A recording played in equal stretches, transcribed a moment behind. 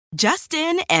Just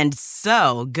in and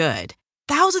so good.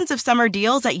 Thousands of summer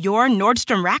deals at your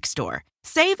Nordstrom Rack store.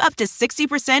 Save up to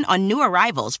 60% on new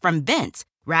arrivals from Vince,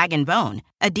 Rag & Bone,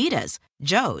 Adidas,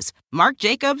 Joe's, Marc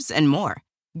Jacobs, and more.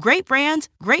 Great brands,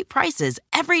 great prices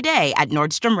every day at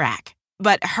Nordstrom Rack.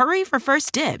 But hurry for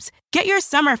first dibs. Get your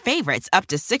summer favorites up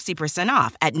to 60%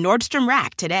 off at Nordstrom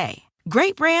Rack today.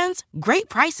 Great brands, great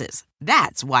prices.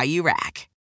 That's why you rack.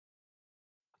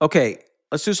 Okay,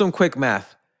 let's do some quick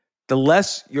math. The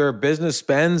less your business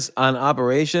spends on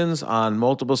operations, on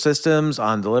multiple systems,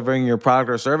 on delivering your product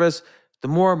or service, the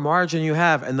more margin you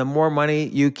have and the more money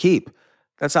you keep.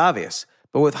 That's obvious.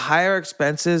 But with higher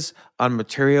expenses on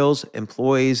materials,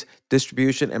 employees,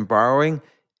 distribution, and borrowing,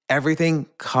 everything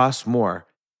costs more.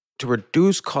 To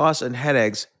reduce costs and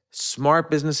headaches,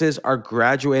 smart businesses are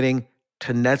graduating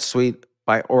to NetSuite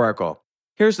by Oracle.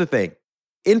 Here's the thing.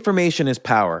 Information is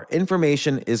power.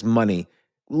 Information is money.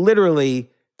 Literally,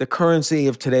 the currency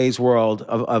of today's world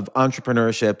of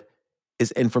entrepreneurship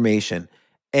is information.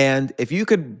 And if you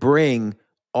could bring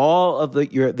all of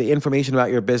the information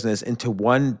about your business into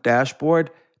one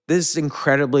dashboard, this is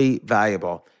incredibly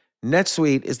valuable.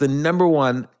 NetSuite is the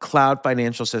 #1 cloud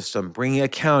financial system, bringing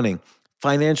accounting,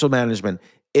 financial management,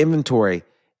 inventory,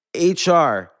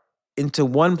 HR into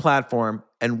one platform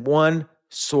and one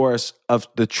source of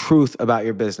the truth about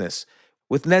your business.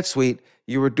 With NetSuite,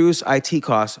 you reduce IT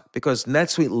costs because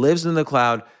NetSuite lives in the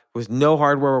cloud with no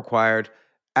hardware required,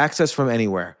 access from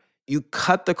anywhere. You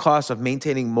cut the cost of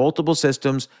maintaining multiple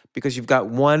systems because you've got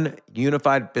one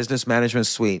unified business management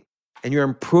suite. And you're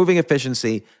improving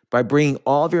efficiency by bringing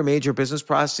all of your major business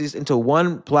processes into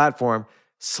one platform,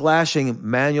 slashing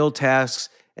manual tasks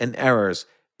and errors.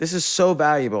 This is so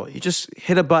valuable. You just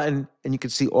hit a button and you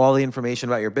can see all the information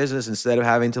about your business instead of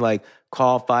having to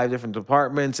call 5 different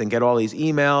departments and get all these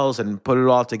emails and put it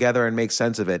all together and make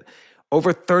sense of it.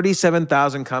 Over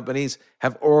 37,000 companies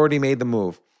have already made the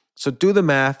move. So do the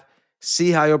math. See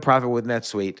how you'll profit with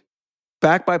NetSuite.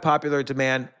 Backed by popular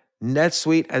demand,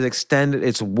 NetSuite has extended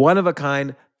its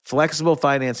one-of-a-kind flexible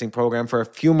financing program for a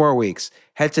few more weeks.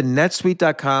 Head to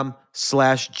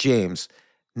netsuite.com/James.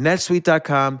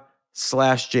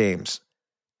 netsuite.com/James.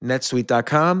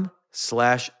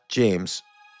 netsuite.com/James.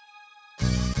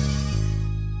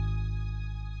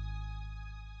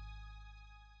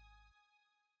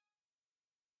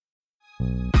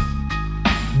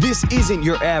 This isn't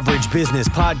your average business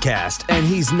podcast, and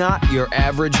he's not your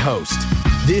average host.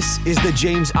 This is the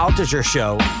James Altucher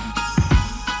Show.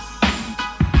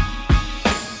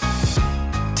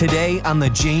 Today on the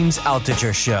James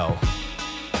Altucher Show.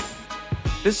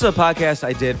 This is a podcast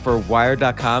I did for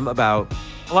Wired.com about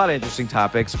a lot of interesting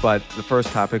topics, but the first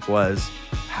topic was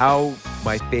how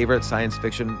my favorite science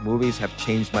fiction movies have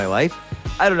changed my life.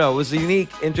 I don't know, it was a unique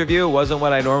interview. It wasn't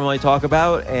what I normally talk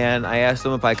about, and I asked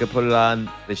them if I could put it on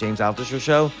the James Altucher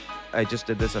Show. I just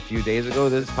did this a few days ago,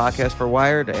 this podcast for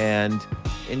Wired, and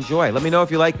enjoy. Let me know if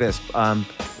you like this.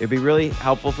 It'd be really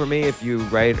helpful for me if you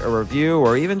write a review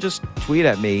or even just tweet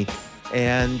at me.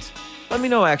 And let me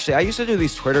know, actually. I used to do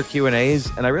these Twitter Q&As,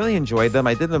 and I really enjoyed them.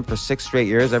 I did them for 6 straight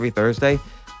years every Thursday.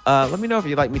 Let me know if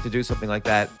you'd like me to do something like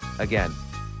that again.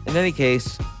 In any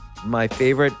case, my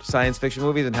favorite science fiction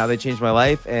movies and how they changed my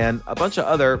life, and a bunch of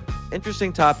other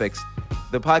interesting topics.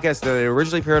 The podcast that I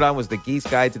originally appeared on was The Geek's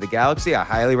Guide to the Galaxy. I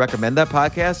highly recommend that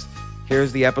podcast.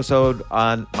 Here's the episode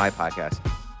on my podcast.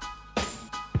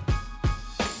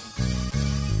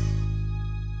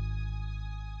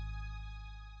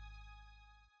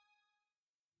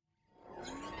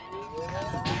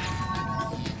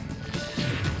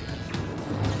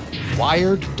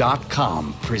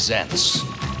 Wired.com presents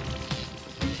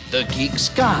The Geek's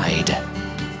Guide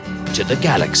to the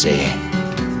Galaxy.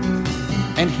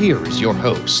 And here is your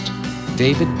host,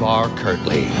 David Barr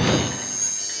Kirtley.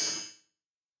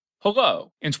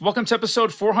 Hello, and welcome to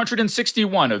episode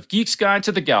 461 of Geek's Guide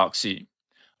to the Galaxy.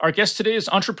 Our guest today is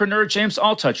entrepreneur James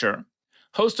Altucher,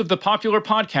 host of the popular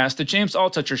podcast, The James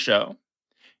Altucher Show.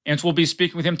 And we'll be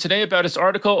speaking with him today about his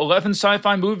article, 11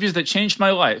 Sci-Fi Movies That Changed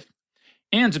My Life,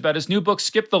 and about his new book,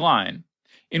 Skip the Line,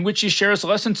 in which he shares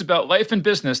lessons about life and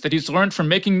business that he's learned from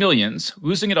making millions,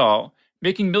 losing it all,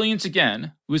 making millions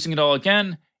again, losing it all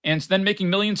again, and then making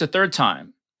millions a third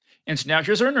time. And now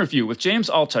here's our interview with James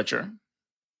Altucher.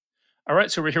 All right,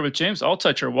 so we're here with James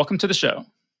Altucher. Welcome to the show.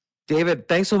 David,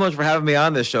 thanks so much for having me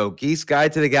on this show, Geek's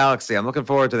Guide to the Galaxy. I'm looking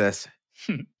forward to this.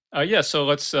 So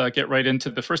let's get right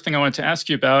into the first thing I wanted to ask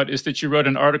you about is that you wrote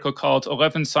an article called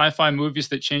 11 Sci-Fi Movies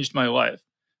That Changed My Life.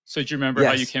 So do you remember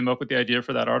how you came up with the idea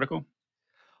for that article?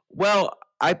 Well,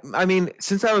 I mean,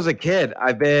 since I was a kid,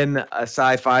 I've been a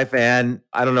sci-fi fan.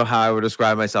 I don't know how I would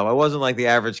describe myself. I wasn't like the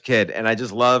average kid, and I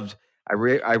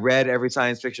I read every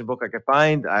science fiction book I could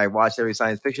find. I watched every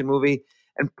science fiction movie,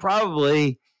 and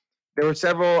probably there were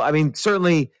several. I mean,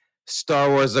 certainly Star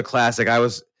Wars is a classic. I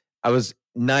was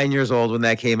 9 years old when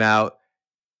that came out.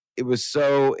 It was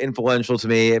so influential to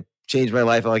me. It changed my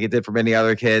life like it did for many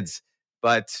other kids.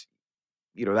 But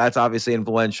that's obviously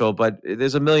influential. But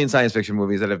there's a million science fiction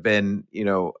movies that have been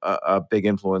a big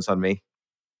influence on me.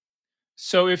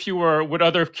 So would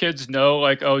other kids know,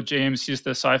 like, oh, James, he's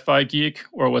the sci-fi geek,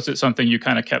 or was it something you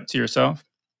kind of kept to yourself?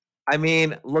 I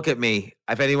mean, look at me.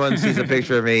 If anyone sees a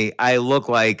picture of me, I look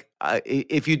like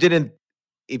if you didn't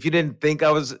think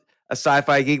I was a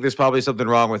sci-fi geek, there's probably something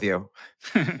wrong with you.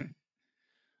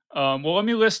 Well, let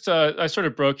me list. I sort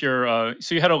of broke your.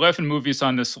 So you had 11 movies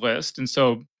on this list, and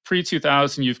so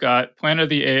pre-2000, you've got Planet of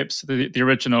the Apes, the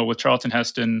original with Charlton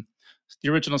Heston, the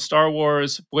original Star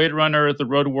Wars, Blade Runner, The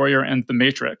Road Warrior, and The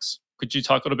Matrix. Could you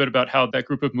talk a little bit about how that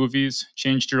group of movies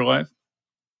changed your life?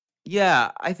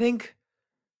 Yeah, I think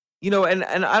and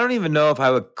I don't even know if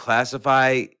I would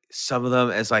classify some of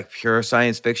them as like pure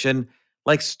science fiction.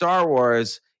 Like Star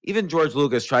Wars, even George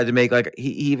Lucas tried to make like he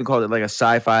even called it like a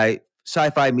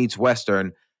sci-fi meets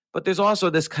Western. But there's also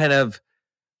this kind of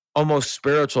almost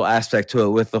spiritual aspect to it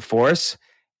with the Force.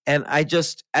 And I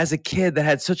just, as a kid, that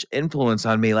had such influence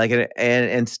on me, like,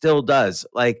 and still does.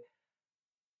 Like,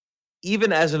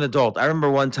 even as an adult, I remember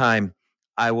one time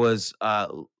I was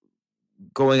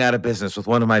going out of business with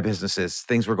one of my businesses.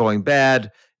 Things were going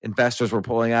bad. Investors were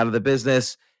pulling out of the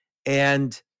business.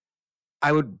 And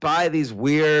I would buy these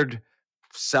weird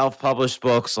self-published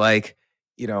books like,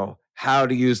 how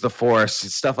to use the Force,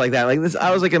 stuff like that. Like this,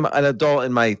 I was like an adult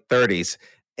in my 30s.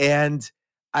 And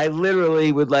I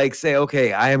literally would like say,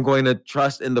 okay, I am going to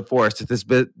trust in the Force that this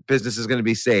business is going to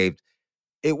be saved.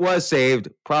 It was saved,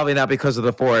 probably not because of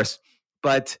the Force,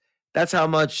 but that's how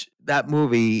much that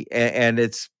movie and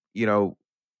it's,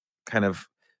 kind of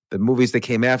the movies that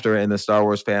came after in the Star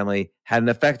Wars family had an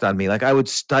effect on me. Like I would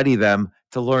study them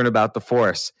to learn about the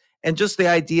Force. And just the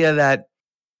idea that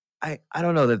I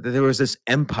don't know, that there was this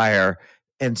empire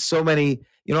and so many,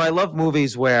 I love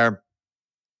movies where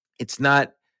it's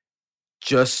not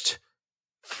just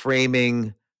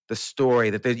framing the story,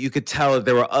 that you could tell that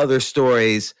there were other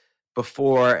stories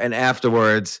before and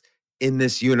afterwards in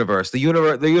this universe. The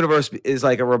universe is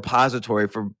like a repository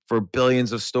for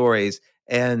billions of stories,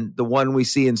 and the one we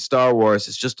see in Star Wars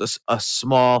is just a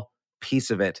small piece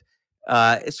of it.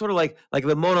 It's sort of like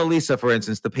the Mona Lisa, for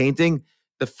instance, the painting,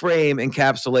 the frame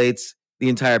encapsulates the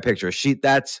entire picture.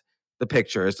 That's the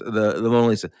picture, is the Mona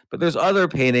Lisa. But there's other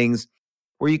paintings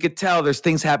where you could tell there's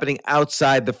things happening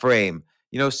outside the frame.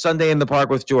 Sunday in the Park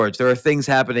with George, there are things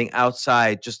happening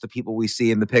outside just the people we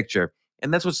see in the picture.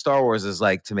 And that's what Star Wars is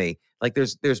like to me. Like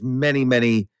there's many,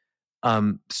 many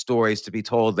stories to be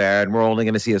told there, and we're only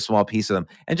going to see a small piece of them.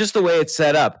 And just the way it's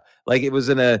set up, like it was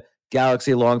in a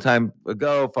galaxy a long time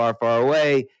ago, far, far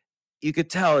away, you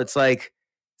could tell it's like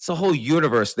it's a whole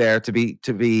universe there to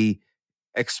be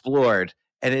explored.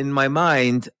 And in my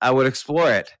mind, I would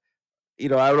explore it.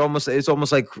 It's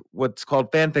almost like what's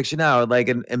called fan fiction now. Like,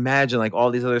 and imagine like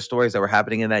all these other stories that were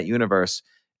happening in that universe.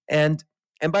 And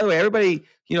by the way, everybody,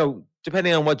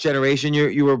 depending on what generation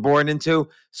you were born into,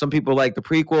 some people like the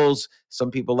prequels, some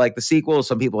people like the sequels,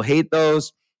 some people hate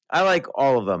those. I like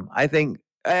all of them. I think,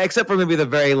 except for maybe the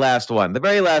very last one. The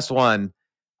very last one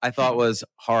I thought was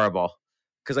horrible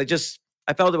because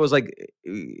I felt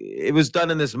it was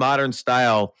done in this modern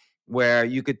style where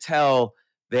you could tell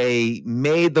they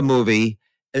made the movie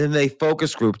and then they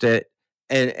focus grouped it,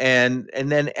 and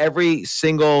then every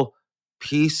single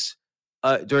piece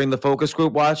during the focus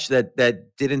group watch that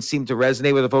didn't seem to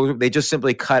resonate with the focus group, they just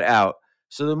simply cut out.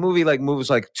 So the movie moves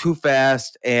too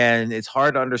fast, and it's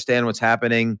hard to understand what's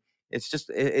happening. It's just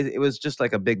it was just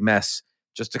like a big mess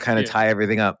just to kind of tie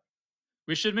everything up.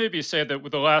 We should maybe say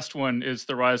that the last one is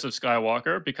The Rise of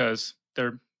Skywalker, because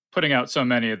they're putting out so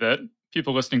many that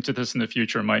people listening to this in the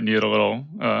future might need a little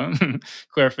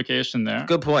clarification there.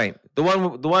 Good point. The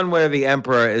one where the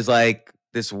Emperor is like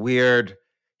this weird.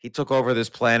 He took over this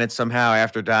planet somehow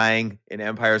after dying in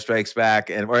Empire Strikes Back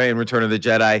or in Return of the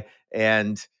Jedi,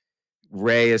 and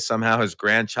Rey is somehow his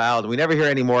grandchild. We never hear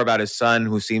any more about his son,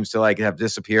 who seems to have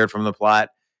disappeared from the plot.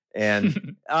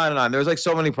 And on and on. There's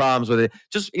so many problems with it.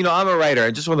 Just, I'm a writer,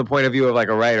 and just from the point of view of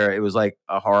a writer, it was like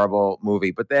a horrible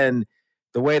movie. But then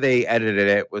the way they edited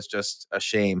it was just a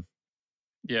shame.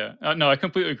 Yeah, no, I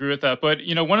completely agree with that. But,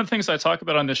 one of the things I talk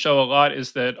about on this show a lot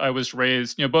is that I was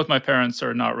raised, both my parents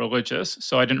are not religious,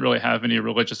 so I didn't really have any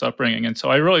religious upbringing. And so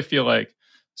I really feel like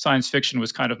science fiction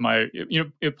was kind of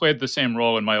it played the same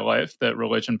role in my life that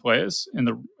religion plays in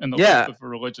the life of a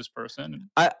religious person.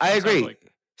 I agree.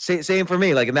 Same for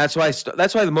me. Like, and that's why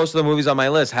most of the movies on my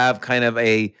list have kind of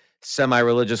a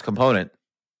semi-religious component.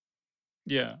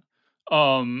 Yeah.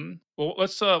 Well,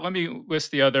 let me list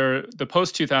the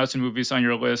post 2000 movies on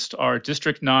your list are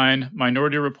District 9,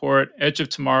 Minority Report, Edge of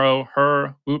Tomorrow,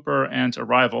 Her, Looper, and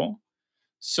Arrival.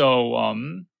 So, what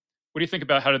do you think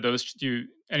about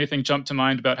anything jump to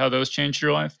mind about how those changed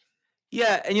your life?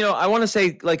 Yeah, and I want to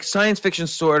say, like, science fiction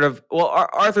sort of. Well,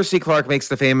 Arthur C. Clarke makes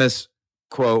the famous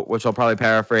quote, which I'll probably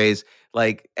paraphrase,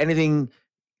 like, anything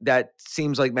that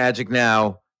seems like magic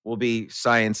now will be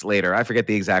science later. I forget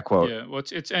the exact quote. Yeah, well,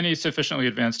 it's any sufficiently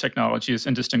advanced technology is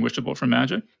indistinguishable from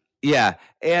magic. Yeah,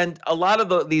 and a lot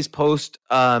of these post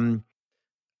 2000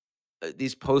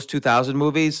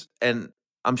 movies, and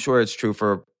I'm sure it's true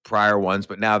for prior ones,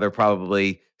 but now they're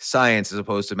probably science as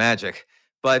opposed to magic.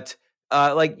 But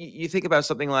like, you think about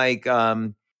something like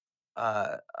Her.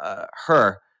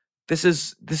 This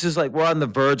is like, we're on the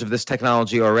verge of this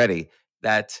technology already,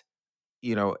 that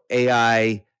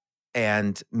AI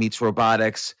and meets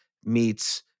robotics,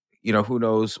 meets who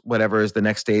knows, whatever is the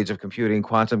next stage of computing,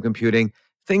 quantum computing.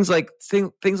 Things like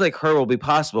Her will be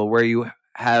possible, where you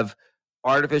have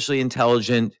artificially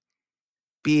intelligent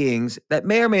beings that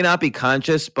may or may not be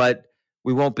conscious, but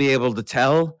we won't be able to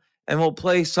tell, and will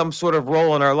play some sort of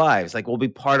role in our lives. Like, will be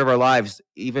part of our lives,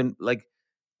 even like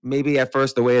maybe at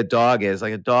first the way a dog is.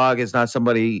 Like, a dog is not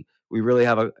somebody we really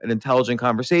have an intelligent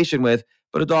conversation with,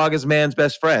 but a dog is man's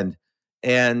best friend,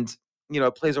 and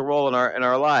it plays a role in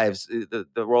our lives, the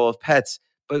role of pets.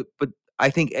 But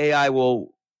I think AI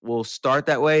will start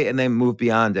that way and then move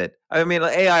beyond it. I mean,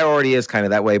 AI already is kind of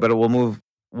that way, but it will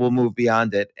move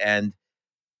beyond it and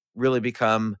really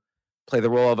play the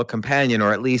role of a companion,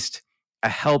 or at least a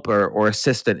helper or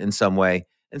assistant in some way.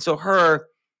 And so Her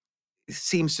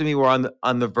seems to me we're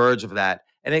on the verge of that.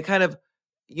 And it kind of,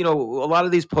 a lot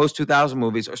of these post 2000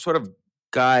 movies are sort of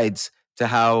guides to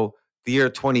how the year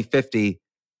 2050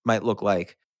 might look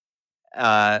like.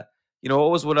 What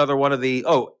was one of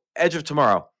the Edge of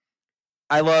Tomorrow.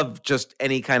 I love just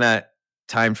any kind of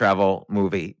time travel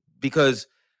movie, because,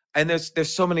 and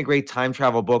there's so many great time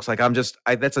travel books. Like,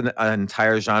 that's an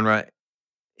entire genre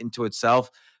into itself.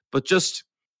 But just,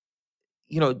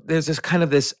 there's this kind of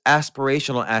this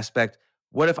aspirational aspect.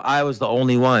 What if I was the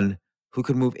only one who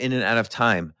could move in and out of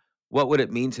time? What would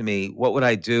it mean to me? What would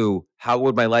I do? How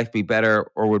would my life be better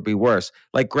or would be worse?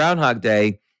 Like, Groundhog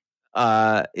Day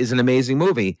is an amazing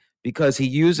movie, because he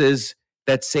uses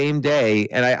that same day,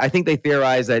 and I think they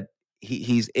theorize that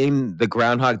he's in the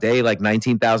Groundhog Day like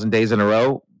 19,000 days in a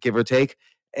row, give or take,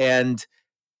 and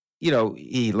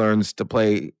he learns to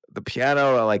play the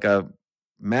piano like a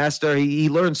master. He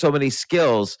learns so many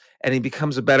skills, and he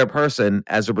becomes a better person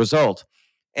as a result.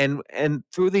 And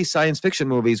through these science fiction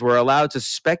movies, we're allowed to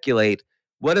speculate,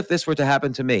 what if this were to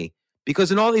happen to me?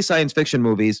 Because in all these science fiction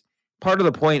movies, part of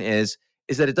the point is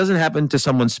that it doesn't happen to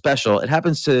someone special. It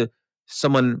happens to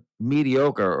someone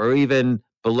mediocre or even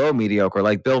below mediocre,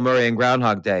 like Bill Murray in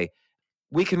Groundhog Day.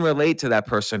 We can relate to that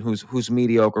person who's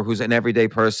mediocre, who's an everyday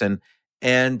person,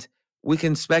 and we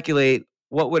can speculate,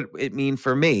 what would it mean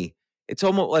for me? It's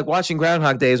almost like watching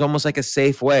Groundhog Day is almost like a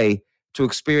safe way to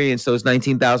experience those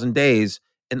 19,000 days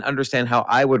and understand how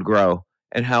I would grow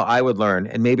and how I would learn.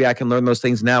 And maybe I can learn those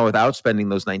things now without spending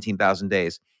those 19,000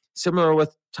 days. Similar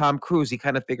with Tom Cruise, he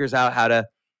kind of figures out how to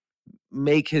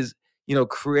make his,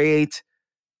 create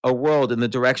a world in the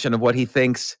direction of what he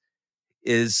thinks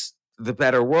is the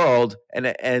better world,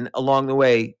 and along the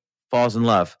way falls in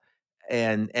love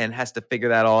and has to figure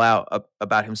that all out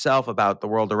about himself, about the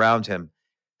world around him.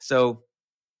 So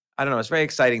I don't know, it's very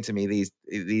exciting to me,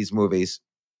 these movies.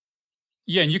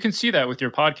 Yeah, and you can see that with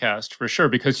your podcast for sure,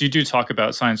 because you do talk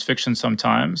about science fiction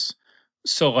sometimes.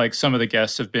 So, like, some of the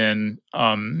guests have been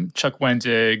Chuck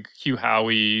Wendig, Hugh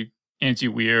Howey, Andy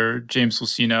Weir, James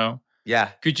Luceno. Yeah.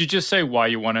 Could you just say why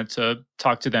you wanted to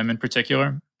talk to them in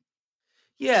particular?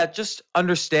 Yeah, just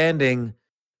understanding,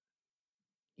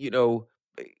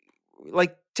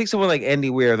 like, take someone like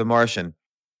Andy Weir, The Martian.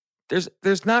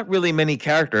 There's not really many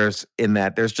characters in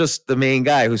that. There's just the main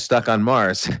guy who's stuck on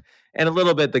Mars and a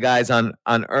little bit the guys on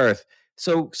Earth.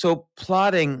 So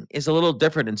plotting is a little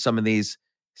different in some of these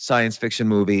science fiction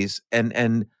movies,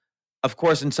 and of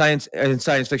course in science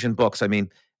fiction books. I mean,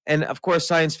 and of course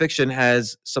science fiction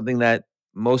has something that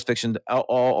most fiction,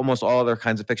 almost all other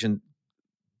kinds of fiction,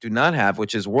 do not have,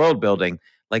 which is world building.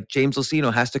 Like, James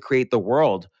Luceno has to create the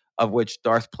world of which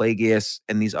Darth Plagueis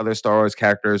and these other Star Wars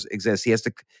characters exist. He has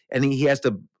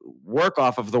to work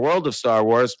off of the world of Star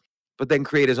Wars, but then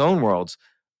create his own worlds.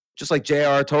 Just like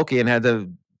J.R.R. Tolkien had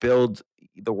to build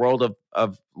the world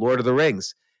of Lord of the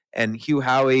Rings. And Hugh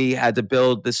Howey had to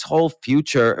build this whole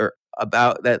future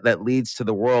about that leads to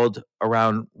the world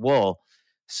around wool.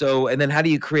 So, and then how do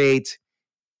you create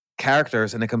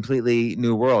characters in a completely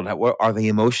new world? What are the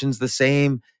emotions the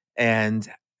same? And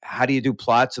how do you do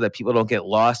plot so that people don't get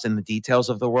lost in the details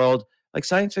of the world? Like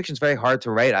science fiction is very hard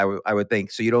to write, I would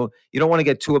think. So you don't want to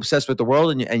get too obsessed with the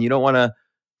world, and you don't want to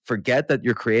forget that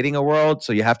you're creating a world.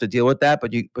 So you have to deal with that,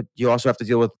 but you also have to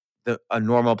deal with a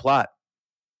normal plot.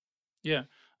 Yeah.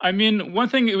 I mean, one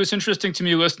thing it was interesting to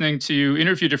me listening to you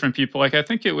interview different people, like I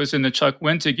think it was in the Chuck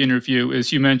Wendig interview,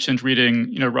 is you mentioned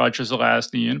reading, Roger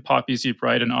Zelazny and Poppy Z.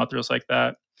 Bride and authors like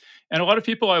that. And a lot of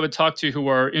people I would talk to who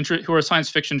are science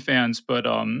fiction fans, but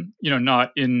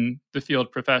not in the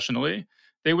field professionally,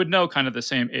 they would know kind of the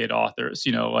same 8 authors,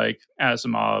 like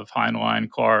Asimov, Heinlein,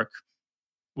 Clarke,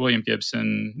 William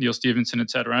Gibson, Neil Stephenson, et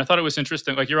cetera. And I thought it was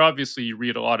interesting. Like you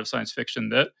read a lot of science fiction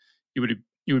that you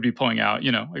would be pulling out,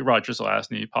 like Roger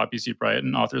Zelazny, Poppy Z. Bride,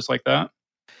 and authors like that.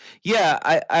 Yeah,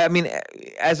 I mean,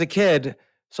 as a kid,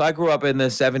 so I grew up in the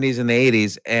 70s and the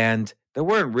 80s, and there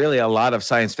weren't really a lot of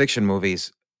science fiction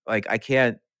movies. Like I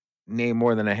can't name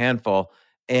more than a handful.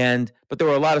 But there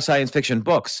were a lot of science fiction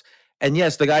books. And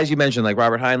yes, the guys you mentioned, like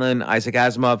Robert Heinlein, Isaac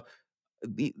Asimov,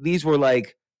 these were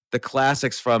like the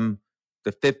classics from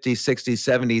the 50s, 60s,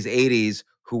 70s, 80s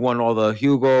who won all the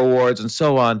Hugo Awards and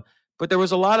so on. But there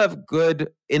was a lot of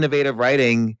good, innovative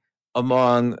writing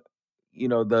among,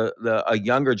 a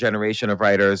younger generation of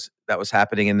writers that was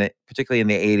happening particularly in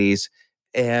the 80s.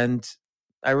 And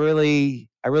I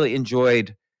probably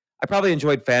enjoyed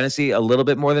fantasy a little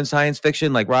bit more than science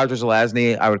fiction. Like Roger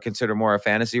Zelazny, I would consider more a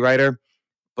fantasy writer.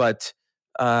 But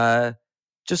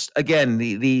just again,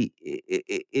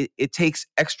 it takes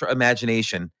extra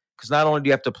imagination, because not only do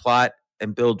you have to plot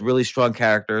and build really strong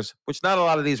characters, which not a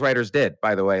lot of these writers did,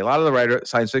 by the way. A lot of the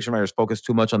science fiction writers focus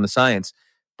too much on the science.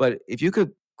 But if you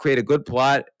could create a good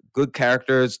plot, good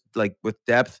characters, like with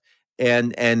depth,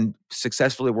 and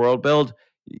successfully world build,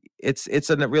 it's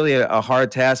really a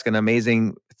hard task, an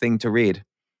amazing thing to read.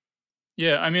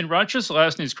 Yeah, I mean, Roger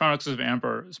Zelazny's Chronicles of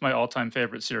Amber is my all-time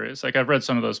favorite series. Like I've read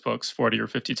some of those books 40 or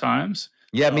 50 times.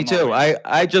 Yeah, me too.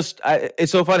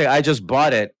 It's so funny. I just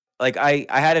bought it. Like I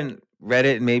hadn't read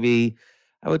it in maybe,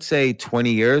 I would say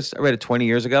 20 years. I read it 20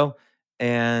 years ago,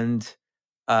 and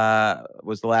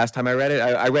was the last time I read it.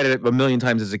 I read it a million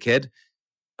times as a kid,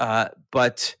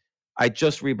 but I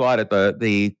just rebought it,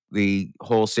 the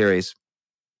whole series.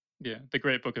 Yeah, The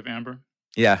Great Book of Amber.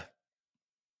 Yeah.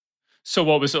 So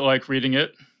what was it like reading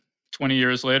it 20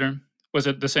 years later? Was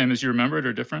it the same as you remembered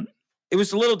or different? It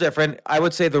was a little different. I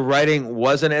would say the writing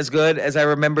wasn't as good as I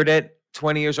remembered it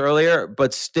 20 years earlier,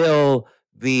 but still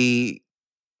the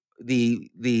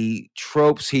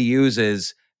tropes he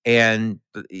uses, and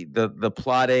the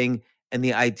plotting, and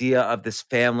the idea of this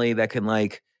family that can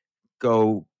like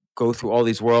go through all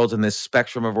these worlds and this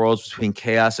spectrum of worlds between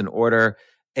chaos and order,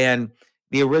 and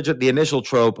the initial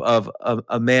trope of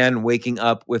a man waking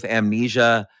up with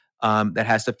amnesia, that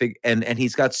has to figure, and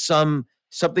he's got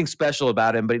something special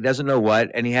about him, but he doesn't know what,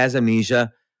 and he has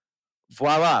amnesia.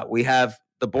 Voila, we have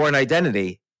The Bourne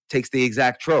Identity, takes the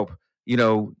exact trope,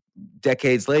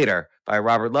 decades later, by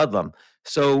Robert Ludlum.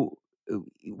 So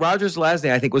Roger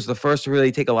Zelazny, I think, was the first to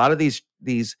really take a lot of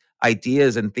these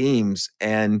ideas and themes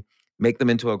and make them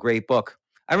into a great book.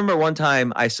 I remember one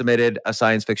time I submitted a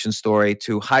science fiction story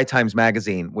to High Times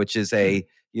magazine, which is a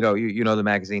the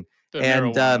magazine,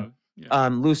 and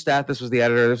Lou Stathis was the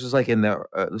editor. This was like in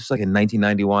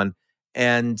 1991,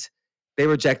 and they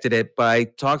rejected it. But I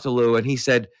talked to Lou, and he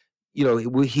said,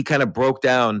 he kind of broke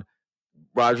down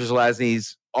Roger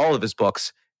Zelazny's all of his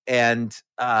books, and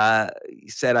he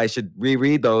said I should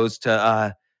reread those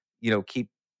to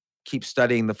keep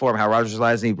studying the form. How Roger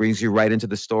Zelazny brings you right into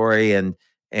the story and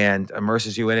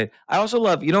immerses you in it. I also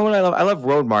love, what I love? I love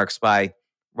Road Marks by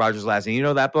Roger Zelazny. You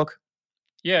know that book?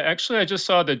 Yeah, actually, I just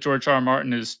saw that George R.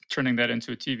 Martin is turning that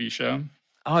into a TV show.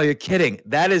 Oh, you're kidding.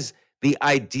 That is the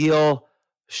ideal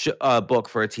book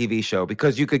for a TV show,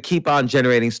 because you could keep on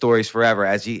generating stories forever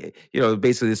as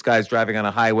basically this guy's driving on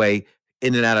a highway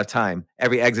in and out of time.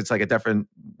 Every exit's like a different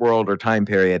world or time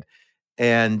period.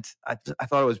 And I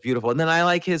thought it was beautiful. And then I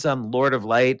like his Lord of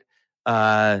Light.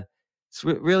 It's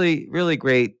really, really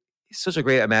great. Such a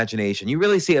great imagination. You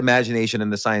really see imagination in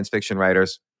the science fiction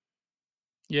writers.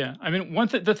 Yeah, I mean, one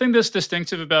thing that's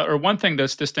distinctive about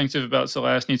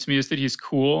Zelazny to me is that he's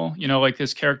cool. Like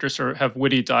his characters have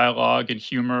witty dialogue and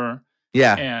humor,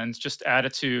 and just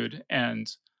attitude.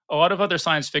 And a lot of other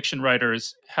science fiction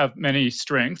writers have many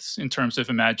strengths in terms of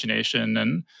imagination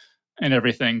and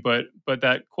everything, but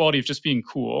that quality of just being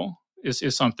cool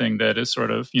is something that is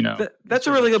sort of That's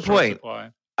a really good point.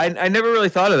 I never really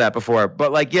thought of that before,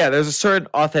 but like, yeah, there's a certain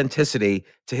authenticity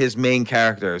to his main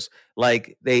characters.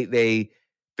 Like they're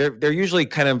usually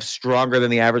kind of stronger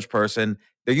than the average person.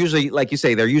 They're usually, like you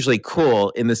say, they're usually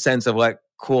cool in the sense of what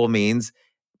cool means,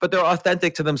 but they're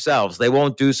authentic to themselves. They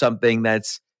won't do something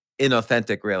that's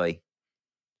inauthentic, really.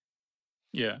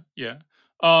 Yeah, yeah.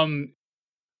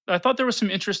 I thought there were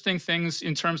some interesting things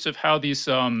in terms of how these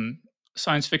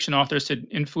science fiction authors had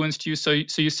influenced you. So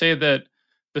you say that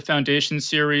the Foundation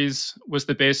series was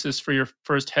the basis for your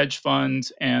first hedge fund,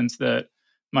 and that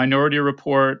Minority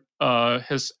Report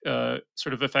has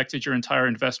sort of affected your entire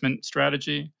investment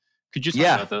strategy. Could you talk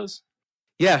Yeah. about those?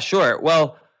 Yeah, sure.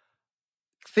 Well,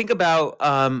 think about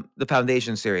the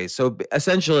Foundation series. So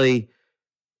essentially,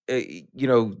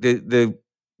 the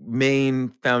main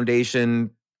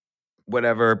Foundation,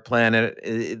 whatever planet,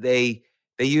 they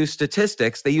use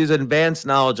statistics. They use advanced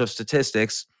knowledge of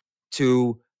statistics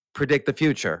to predict the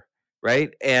future,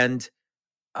 right? And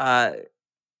uh,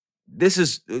 this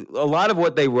is a lot of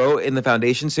what they wrote in the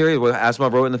Foundation series, what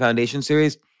Asimov wrote in the Foundation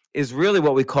series, is really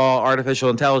what we call artificial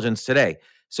intelligence today.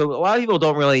 So a lot of people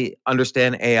don't really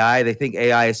understand AI. They think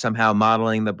AI is somehow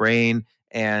modeling the brain,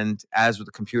 and as the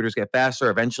computers get faster,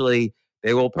 eventually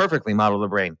they will perfectly model the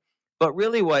brain. But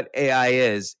really, what AI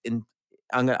is,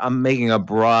 I'm making a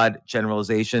broad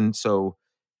generalization. So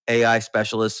AI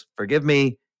specialists, forgive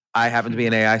me. I happen to be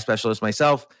an AI specialist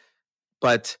myself,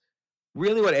 but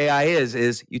really what AI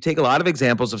is you take a lot of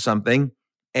examples of something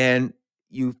and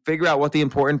you figure out what the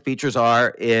important features are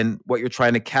in what you're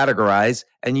trying to categorize,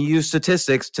 and you use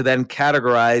statistics to then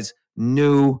categorize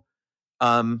new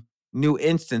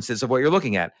instances of what you're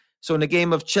looking at. So in a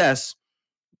game of chess,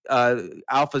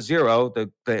 Alpha Zero,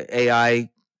 the AI,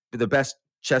 the best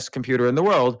chess computer in the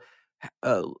world,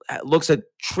 uh, looks at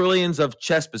trillions of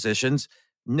chess positions,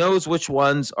 knows which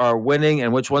ones are winning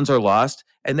and which ones are lost.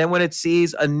 And then when it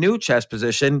sees a new chess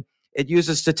position, it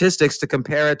uses statistics to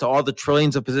compare it to all the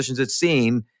trillions of positions it's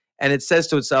seen. And it says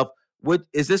to itself,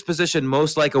 is this position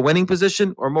most like a winning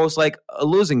position or most like a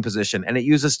losing position? And it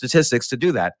uses statistics to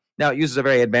do that. Now, it uses a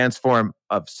very advanced form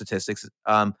of statistics,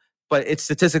 but it's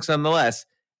statistics nonetheless.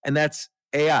 And that's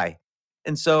AI.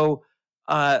 And so,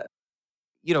 uh,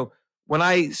 when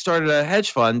I started a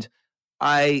hedge fund,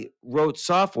 I wrote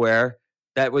software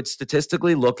that would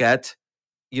statistically look at,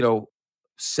 you know,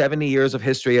 70 years of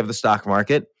history of the stock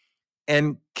market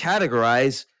and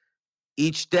categorize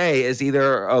each day as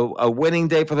either a winning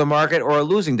day for the market or a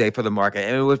losing day for the market.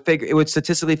 And it would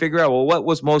statistically figure out, well, what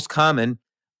was most common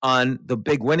on the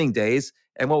big winning days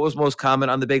and what was most common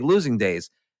on the big losing days.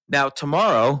 Now,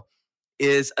 tomorrow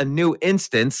is a new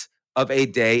instance of a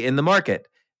day in the market.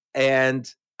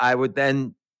 And I would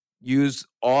then use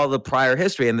all the prior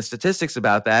history and the statistics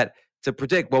about that to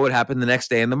predict what would happen the next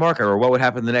day in the market or what would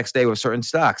happen the next day with certain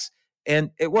stocks.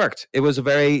 And it worked. It was a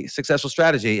very successful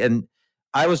strategy. And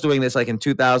I was doing this like in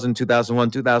 2000, 2001,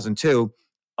 2002.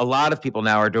 A lot of people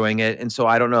now are doing it. And so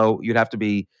I don't know,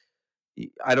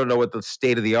 I don't know what the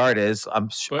state of the art is.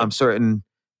 I'm certain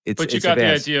But you got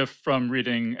advanced. The idea from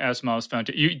reading Asimov's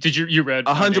Foundation. You read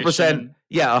 100%?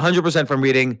 Yeah, 100% from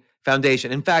reading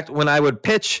Foundation. In fact, when I would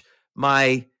pitch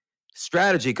my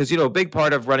strategy, because a big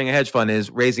part of running a hedge fund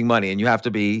is raising money, and you have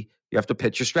to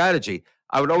pitch your strategy.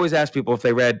 I would always ask people if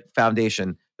they read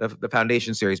Foundation, the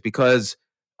Foundation series, because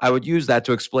I would use that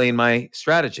to explain my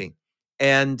strategy.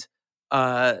 And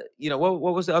what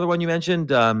was the other one you mentioned?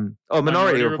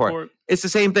 Minority Report. It's the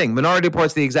same thing. Minority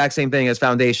Report's the exact same thing as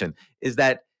Foundation. Is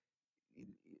that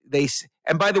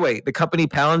and by the way, the company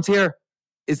Palantir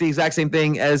is the exact same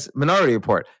thing as Minority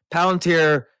Report.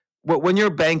 Palantir, when your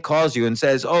bank calls you and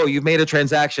says, "Oh, you've made a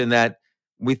transaction that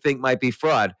we think might be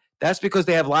fraud," that's because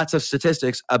they have lots of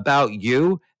statistics about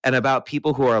you and about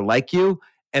people who are like you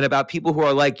and about people who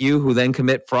are like you who then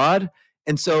commit fraud.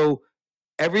 And so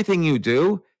everything you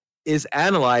do is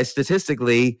analyzed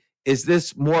statistically. Is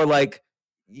this more like,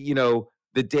 the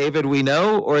David we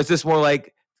know, or is this more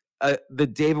like the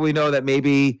David we know that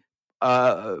maybe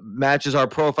matches our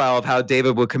profile of how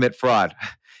David would commit fraud?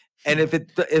 And if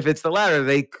it's the latter,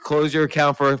 they close your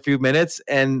account for a few minutes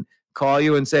and call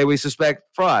you and say, we suspect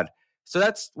fraud. So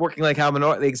that's working like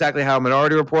exactly how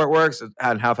Minority Report works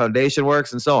and how Foundation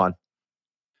works and so on.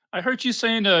 I heard you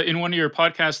saying in one of your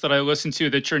podcasts that I listened to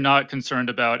that you're not concerned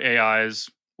about AIs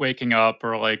waking up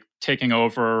or like taking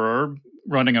over or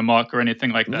running amok or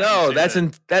anything like that. No,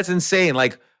 that's insane.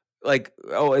 Like,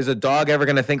 is a dog ever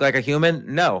going to think like a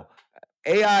human? No.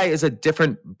 AI is a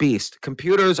different beast.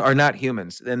 Computers are not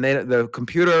humans. And the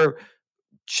computer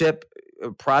chip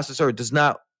processor does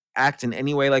not act in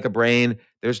any way like a brain.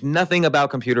 There's nothing about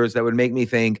computers that would make me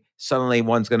think suddenly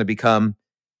one's going to become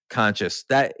conscious.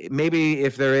 That maybe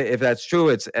if that's true,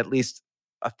 it's at least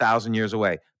 1,000 years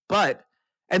away.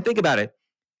 And think about it,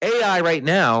 AI right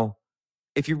now,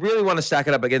 if you really want to stack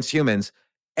it up against humans,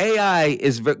 AI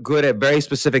is good at very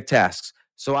specific tasks.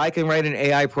 So I can write an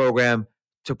AI program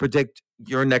to predict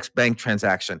your next bank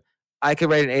transaction. I can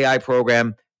write an AI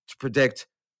program to predict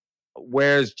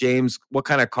what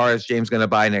kind of car is James going to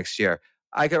buy next year.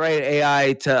 I could write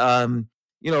AI to,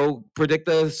 predict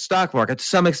the stock market to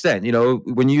some extent.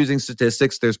 When you're using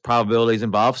statistics, there's probabilities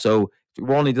involved. So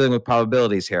we're only dealing with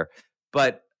probabilities here.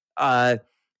 But I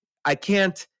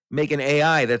can't make an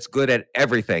AI that's good at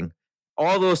everything.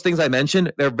 All those things I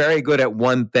mentioned, they're very good at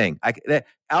one thing.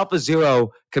 AlphaZero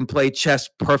can play chess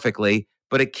perfectly,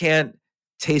 but it can't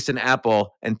taste an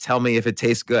apple and tell me if it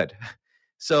tastes good.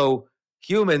 So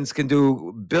humans can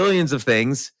do billions of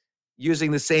things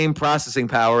using the same processing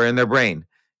power in their brain.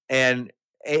 And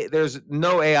there's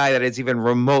no AI that is even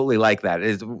remotely like that.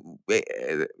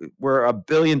 We're a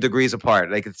billion degrees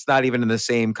apart. Like, it's not even in the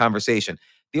same conversation.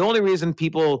 The only reason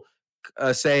people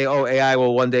say, oh, AI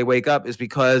will one day wake up is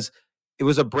because it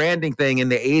was a branding thing in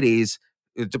the 80s.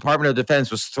 The Department of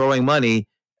Defense was throwing money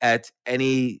at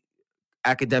any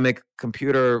academic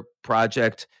computer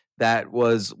project that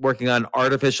was working on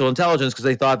artificial intelligence because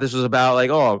they thought this was about, like,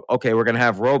 oh, okay, we're going to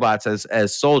have robots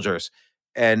as soldiers,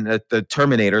 and the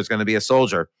Terminator is going to be a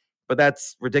soldier. But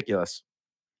that's ridiculous.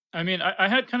 I mean, I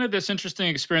had kind of this interesting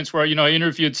experience where, I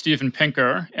interviewed Steven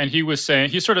Pinker, and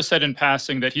he sort of said in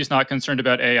passing that he's not concerned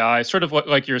about AI, sort of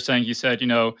like you're saying. He said,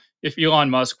 if Elon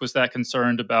Musk was that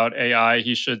concerned about AI,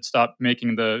 he should stop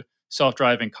making the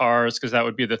self-driving cars because that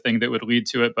would be the thing that would lead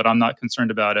to it, but I'm not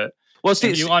concerned about it. Well,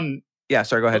 yeah,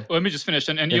 sorry, go ahead. Let me just finish.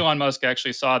 And Elon Musk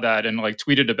actually saw that and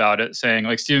tweeted about it, saying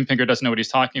Steven Pinker doesn't know what he's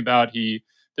talking about.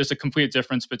 There's a complete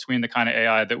difference between the kind of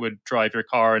AI that would drive your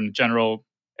car and general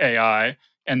AI.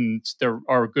 And there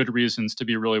are good reasons to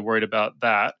be really worried about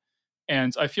that.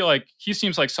 And I feel like he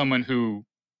seems like someone who,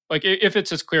 if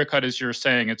it's as clear cut as you're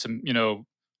saying, it's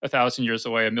 1,000 years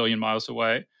away, 1,000,000 miles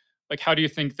away. How do you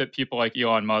think that people like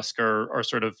Elon Musk are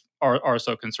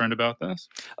so concerned about this?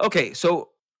 Okay, so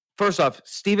first off,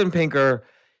 Steven Pinker,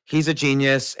 he's a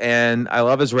genius, and I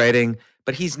love his writing.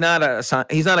 But he's not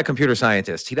a computer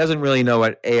scientist. He doesn't really know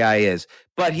what AI is,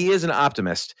 but he is an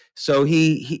optimist. So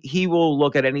he will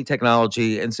look at any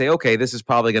technology and say, okay, this is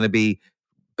probably going to be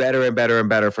better and better and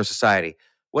better for society.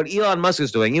 What Elon Musk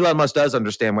is doing, Elon Musk does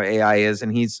understand what AI is,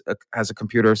 and has a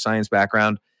computer science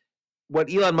background.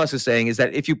 What Elon Musk is saying is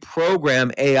that if you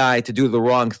program AI to do the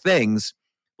wrong things,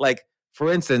 like,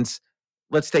 for instance,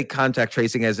 let's take contact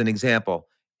tracing as an example.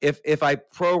 If I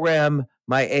program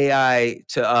my AI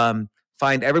to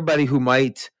find everybody who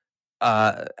might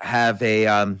have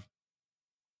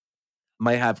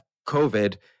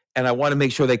COVID, and I want to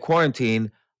make sure they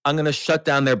quarantine, I'm going to shut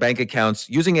down their bank accounts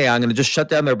using AI. I'm going to just shut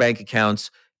down their bank accounts,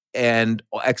 and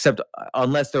except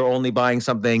unless they're only buying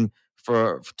something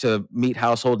to meet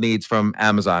household needs from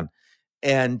Amazon,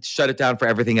 and shut it down for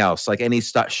everything else, like any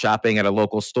shopping at a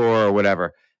local store or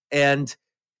whatever. And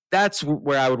that's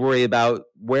where I would worry about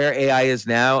where AI is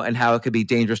now and how it could be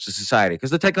dangerous to society, because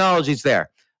the technology's there.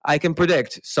 I can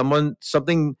predict somebody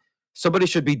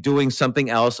should be doing something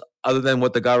else other than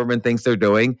what the government thinks they're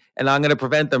doing, and I'm going to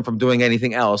prevent them from doing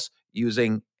anything else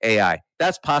using AI.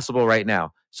 That's possible right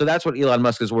now. So that's what Elon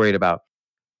Musk is worried about.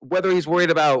 Whether he's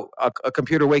worried about a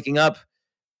computer waking up,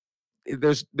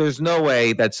 there's no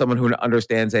way that someone who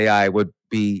understands AI would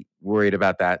be worried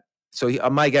about that. So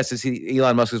my guess is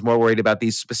Elon Musk is more worried about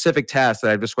these specific tasks that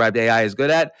I've described AI is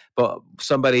good at, but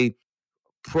somebody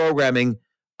programming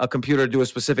a computer to do a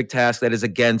specific task that is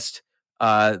against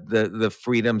the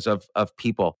freedoms of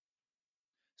people.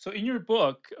 So in your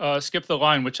book, Skip the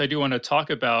Line, which I do want to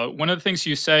talk about, one of the things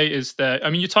you say is that,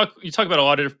 you talk about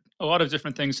a lot of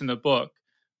different things in the book,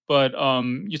 but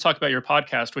you talk about your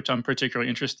podcast, which I'm particularly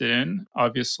interested in,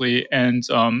 obviously. And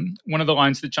one of the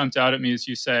lines that jumped out at me is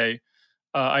you say,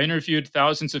 I interviewed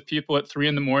thousands of people at 3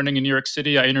 a.m. in New York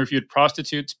City. I interviewed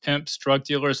prostitutes, pimps, drug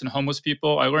dealers, and homeless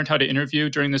people. I learned how to interview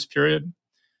during this period.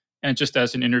 And just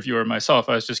as an interviewer myself,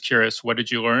 I was just curious, what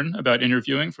did you learn about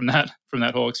interviewing from that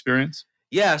whole experience?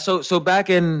 Yeah, so back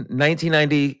in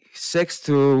 1996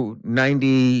 through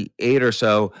 98 or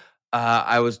so,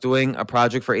 I was doing a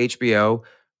project for HBO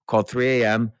called 3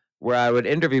 a.m., where I would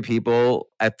interview people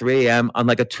at 3 a.m. on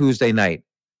like a Tuesday night.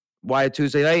 Why a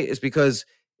Tuesday night? Is because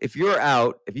if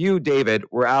you, David,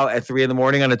 were out at 3 a.m.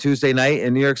 on a Tuesday night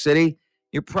in New York City,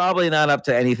 you're probably not up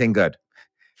to anything good.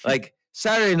 Like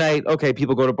Saturday night, okay,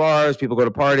 people go to bars, people go to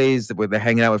parties where they're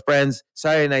hanging out with friends.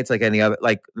 Saturday night's like any other,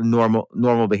 like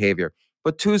normal behavior.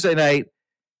 But Tuesday night,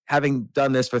 having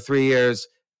done this for 3 years,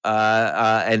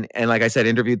 and like I said,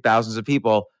 interviewed thousands of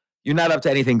people. You're not up to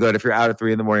anything good if you're out at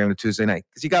 3 a.m. on a Tuesday night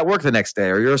because you got work the next day,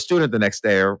 or you're a student the next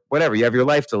day, or whatever. You have your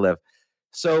life to live.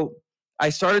 So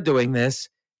I started doing this,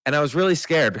 and I was really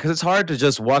scared because it's hard to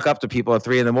just walk up to people at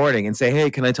 3 a.m. and say, "Hey,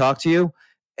 can I talk to you?"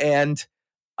 And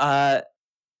I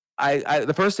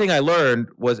the first thing I learned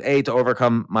was to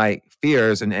overcome my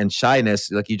fears and shyness.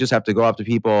 Like, you just have to go up to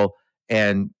people,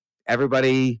 and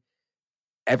everybody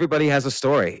has a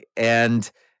story,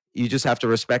 and you just have to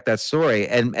respect that story.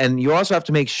 And you also have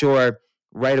to make sure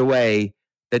right away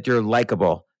that you're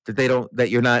likable, that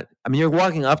you're not, I mean, you're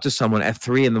walking up to someone at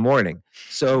 3 a.m.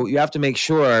 So you have to make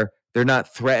sure they're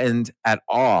not threatened at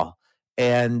all.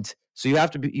 And so you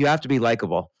have to be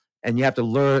likable, and you have to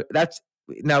learn.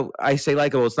 Now I say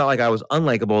likable, it's not like I was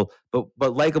unlikable,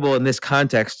 but likable in this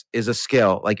context is a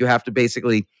skill. Like, you have to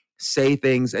basically say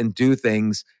things and do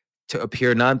things to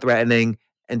appear non-threatening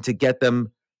and to get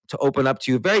them to open up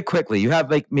to you very quickly. You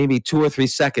have like maybe 2 or 3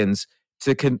 seconds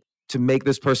to make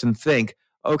this person think,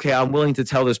 okay, I'm willing to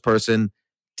tell this person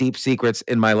deep secrets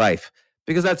in my life.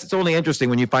 Because it's only interesting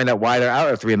when you find out why they're out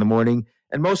at 3 a.m.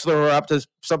 and most of them are up to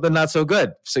something not so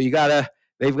good. So they've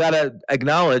gotta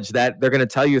acknowledge that they're gonna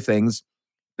tell you things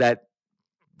that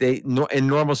in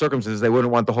normal circumstances, they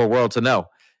wouldn't want the whole world to know.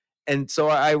 And so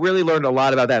I really learned a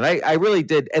lot about that. And I really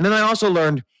did. And then I also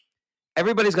learned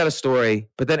everybody's got a story,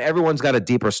 but then everyone's got a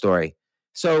deeper story.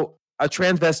 So a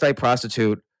transvestite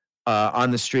prostitute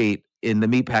on the street in the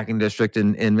meatpacking district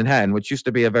in Manhattan, which used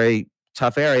to be a very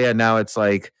tough area, now it's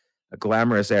like a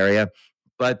glamorous area.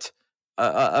 But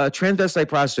a transvestite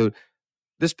prostitute,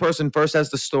 this person first has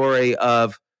the story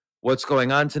of what's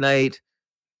going on tonight.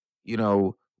 You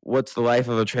know, what's the life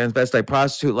of a transvestite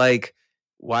prostitute like?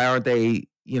 Why don't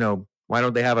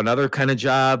they have another kind of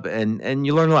job? And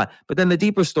you learn a lot. But then the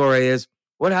deeper story is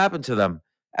what happened to them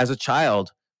as a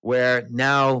child, where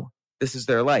now this is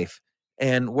their life.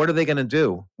 And what are they going to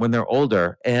do when they're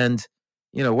older? And,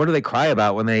 what do they cry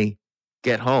about when they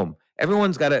get home?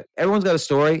 Everyone's got a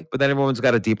story, but then everyone's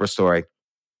got a deeper story.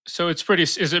 So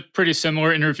is it pretty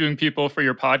similar interviewing people for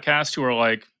your podcast who are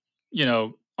like,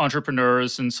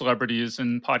 entrepreneurs and celebrities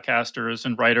and podcasters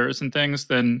and writers and things?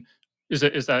 Then is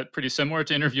that pretty similar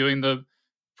to interviewing the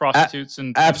prostitutes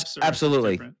and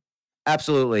absolutely.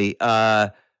 Absolutely.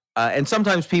 And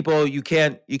sometimes people, you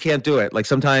can't do it. Like,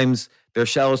 sometimes their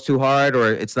shell is too hard,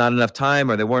 or it's not enough time,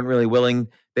 or they weren't really willing.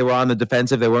 They were on the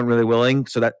defensive. They weren't really willing.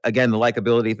 So that, again, the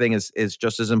likability thing is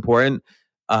just as important.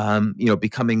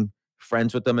 Becoming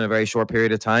friends with them in a very short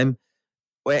period of time.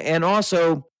 And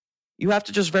also, you have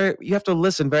to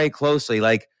listen very closely.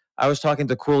 Like, I was talking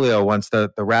to Coolio once,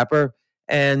 the rapper,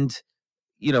 and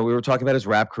we were talking about his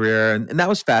rap career, and that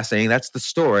was fascinating. That's the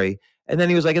story. And then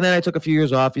he was like, and then I took a few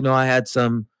years off. I had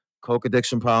some coke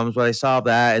addiction problems, but I solved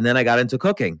that. And then I got into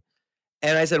cooking.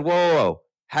 And I said, whoa.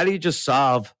 How do you just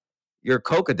solve your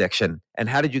coke addiction? And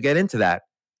how did you get into that?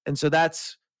 And so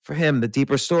that's, for him, the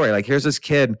deeper story. Like, here's this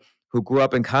kid who grew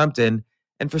up in Compton,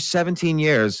 and for 17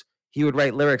 years, he would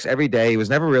write lyrics every day. He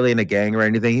was never really in a gang or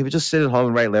anything. He would just sit at home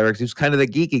and write lyrics. He was kind of the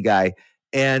geeky guy.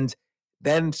 And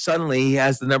then suddenly he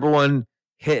has the #1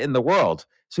 hit in the world.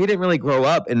 So he didn't really grow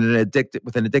up with an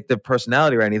addictive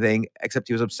personality or anything, except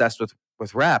he was obsessed with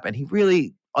rap. And he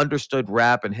really understood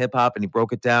rap and hip hop, and he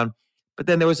broke it down. But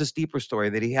then there was this deeper story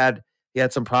that he had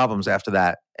some problems after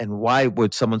that. And why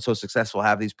would someone so successful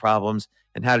have these problems?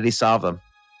 And how did he solve them?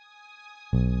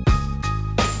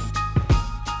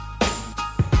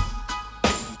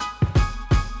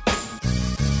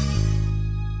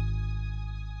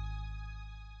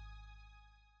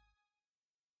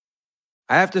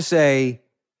 I have to say,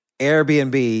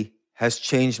 Airbnb has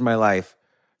changed my life.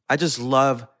 I just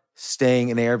love staying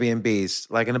in Airbnbs.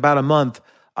 Like, in about a month,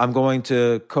 I'm going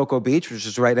to Cocoa Beach, which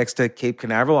is right next to Cape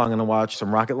Canaveral. I'm going to watch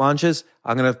some rocket launches.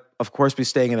 I'm going to, of course, be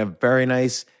staying in a very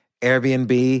nice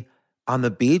Airbnb on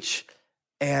the beach.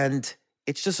 And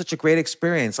it's just such a great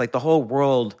experience. Like, the whole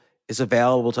world is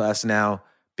available to us now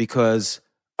because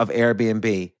of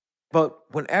Airbnb. But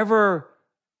whenever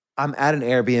I'm at an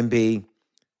Airbnb,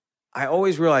 I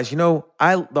always realize, the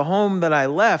home that I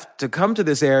left to come to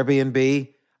this Airbnb,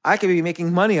 I could be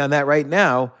making money on that right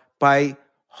now by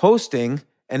hosting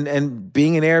and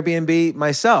being an Airbnb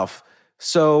myself.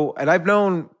 So, and I've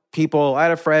known people, I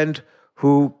had a friend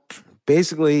who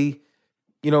basically,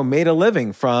 made a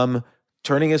living from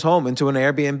turning his home into an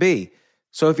Airbnb.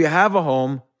 So if you have a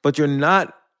home, but you're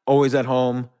not always at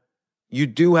home, you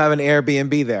do have an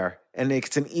Airbnb there. And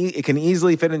it can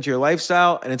easily fit into your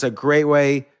lifestyle, and it's a great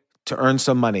way to earn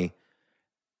some money.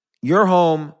 Your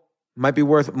home might be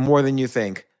worth more than you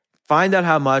think. Find out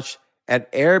how much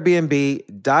at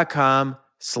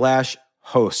airbnb.com/host.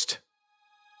 host.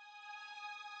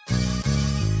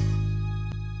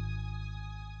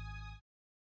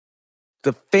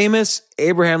 The famous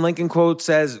Abraham Lincoln quote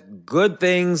says, "Good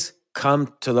things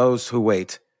come to those who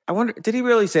wait." I wonder, did he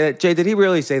really say that? Jay, did he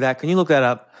really say that? Can you look that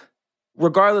up?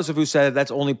 Regardless of who said it, that's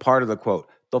only part of the quote.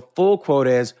 The full quote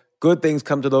is, "Good things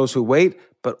come to those who wait,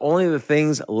 but only the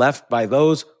things left by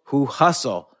those who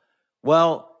hustle."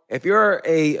 Well, if you're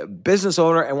a business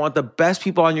owner and want the best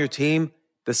people on your team,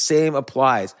 the same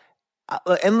applies.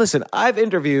 And listen, I've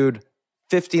interviewed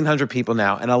 1,500 people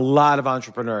now and a lot of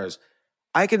entrepreneurs.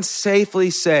 I can safely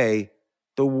say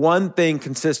the one thing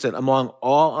consistent among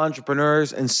all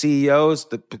entrepreneurs and CEOs,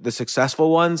 the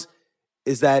successful ones,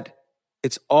 is that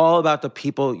it's all about the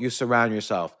people you surround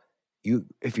yourself.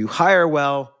 If you hire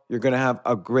well, you're going to have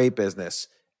a great business.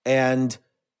 And,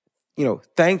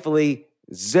 thankfully,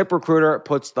 ZipRecruiter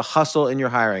puts the hustle in your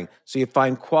hiring. So you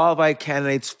find qualified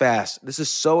candidates fast. This is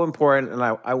so important, and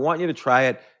I want you to try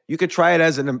it. You could try it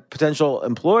as a potential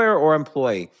employer or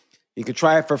employee. You can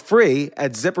try it for free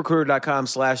at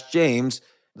ZipRecruiter.com/James.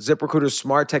 ZipRecruiter's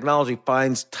smart technology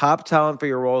finds top talent for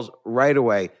your roles right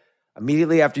away.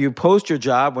 Immediately after you post your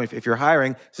job, if you're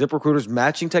hiring, ZipRecruiter's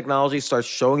matching technology starts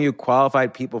showing you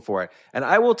qualified people for it. And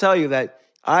I will tell you that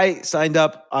I signed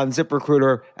up on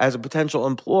ZipRecruiter as a potential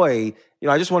employee.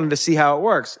 I just wanted to see how it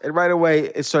works. And right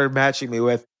away, it started matching me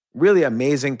with really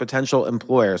amazing potential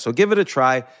employers. So give it a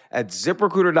try at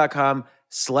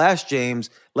ZipRecruiter.com/James.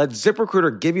 Let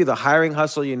ZipRecruiter give you the hiring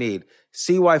hustle you need.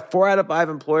 See why 4 out of 5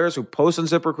 employers who post on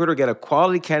ZipRecruiter get a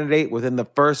quality candidate within the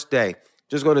first day.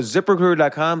 Just go to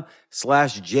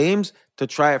ZipRecruiter.com/James to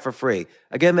try it for free.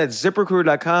 Again, that's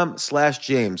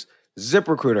ZipRecruiter.com/James.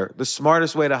 ZipRecruiter, the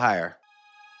smartest way to hire.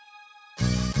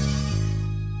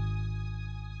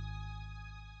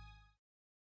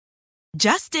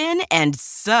 Just in and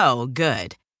so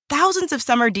good. Thousands of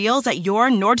summer deals at your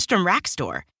Nordstrom Rack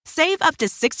store. Save up to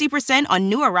 60% on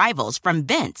new arrivals from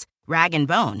Vince, Rag &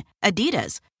 Bone,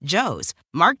 Adidas, Joe's,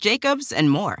 Marc Jacobs, and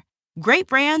more. Great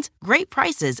brands, great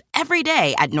prices every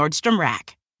day at Nordstrom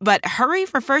Rack. But hurry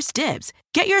for first dibs.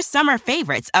 Get your summer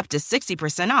favorites up to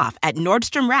 60% off at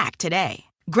Nordstrom Rack today.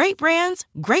 Great brands,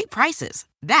 great prices.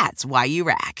 That's why you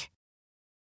rack.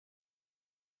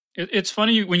 It's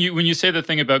funny when you say the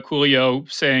thing about Coolio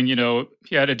saying,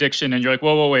 he had addiction, and you're like,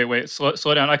 whoa, wait,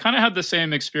 slow down. I kind of had the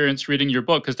same experience reading your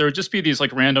book, because there would just be these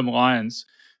like random lines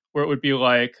where it would be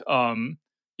like, the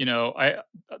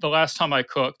last time I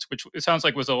cooked, which it sounds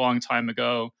like was a long time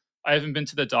ago. I haven't been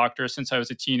to the doctor since I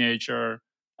was a teenager.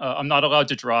 I'm not allowed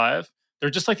to drive. They're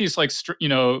just like these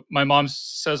my mom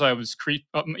says I was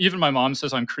even my mom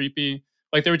says I'm creepy.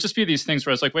 Like there would just be these things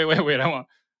where I was like, wait,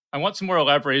 I want some more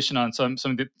elaboration on some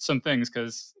things,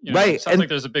 because right. It sounds like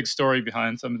there's a big story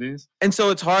behind some of these. And so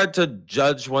it's hard to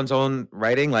judge one's own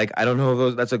writing. Like, I don't know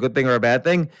if that's a good thing or a bad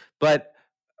thing, but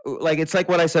like it's like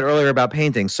what I said earlier about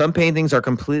paintings. Some paintings are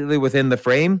completely within the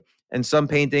frame, and some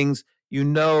paintings,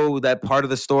 that part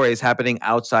of the story is happening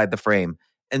outside the frame.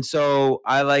 And so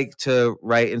I like to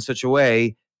write in such a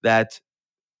way that,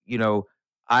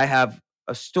 I have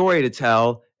a story to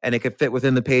tell, and it could fit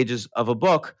within the pages of a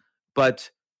book,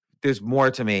 but there's more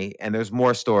to me, and there's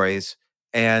more stories,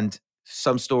 and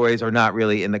some stories are not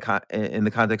really in the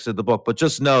context of the book. But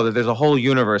just know that there's a whole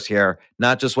universe here,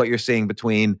 not just what you're seeing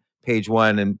between page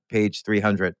 1 and page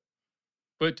 300.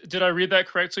 But did I read that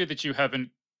correctly? That you haven't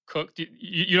cooked?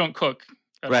 You don't cook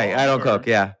at right? all, I don't cook.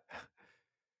 Yeah.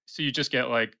 So you just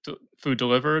get like food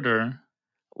delivered, or?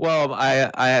 Well,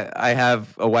 I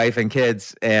have a wife and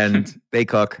kids, and they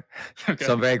cook, Okay.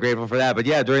 So I'm very grateful for that. But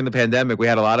yeah, during the pandemic, we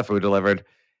had a lot of food delivered.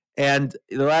 And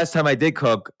the last time I did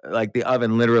cook, like the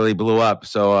oven literally blew up.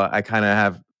 So I kind of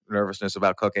have nervousness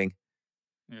about cooking.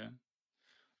 Yeah.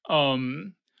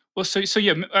 Well, so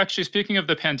yeah, actually speaking of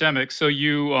the pandemic, so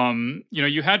you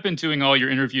had been doing all your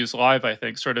interviews live, I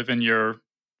think, sort of in your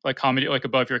like comedy, like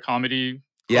above your comedy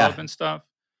club and stuff.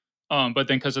 But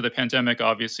then because of the pandemic,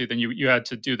 obviously, then you had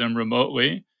to do them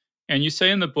remotely. And you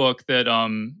say in the book that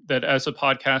that as a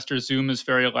podcaster, Zoom is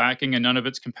very lacking and none of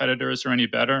its competitors are any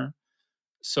better.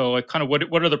 So like kind of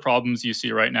what are the problems you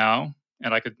see right now?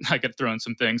 And I could throw in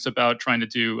some things about trying to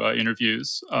do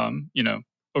interviews,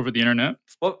 over the internet.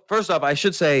 Well, first off, I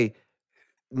should say,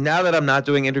 now that I'm not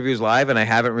doing interviews live, and I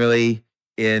haven't really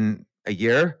in a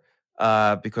year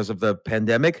because of the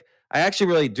pandemic, I actually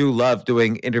really do love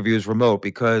doing interviews remote,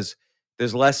 because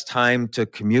there's less time to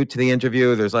commute to the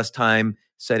interview. There's less time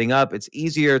setting up. It's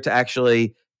easier to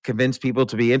actually convince people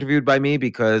to be interviewed by me,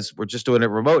 because we're just doing it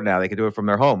remote now. They can do it from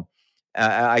their home.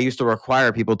 I used to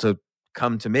require people to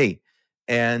come to me.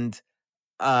 And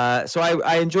so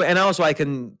I enjoy, and also I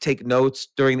can take notes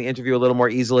during the interview a little more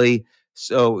easily.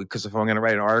 So, because if I'm going to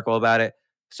write an article about it,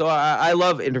 so I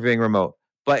love interviewing remote.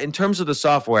 But in terms of the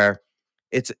software,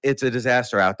 it's a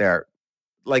disaster out there.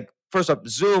 Like, first up,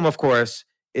 Zoom, of course,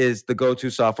 is the go-to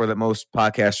software that most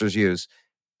podcasters use.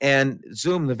 And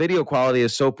Zoom, the video quality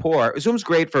is so poor. Zoom's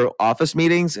great for office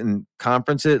meetings and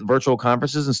conferences, virtual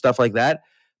conferences and stuff like that.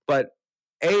 But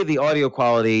the audio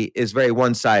quality is very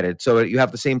one-sided. So you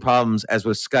have the same problems as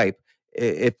with Skype.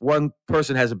 If one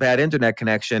person has a bad internet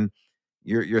connection,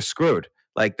 you're screwed.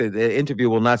 Like the interview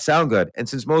will not sound good. And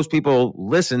since most people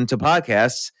listen to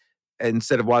podcasts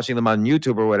instead of watching them on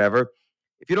YouTube or whatever,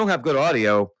 if you don't have good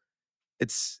audio,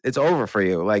 it's over for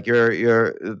you. Like your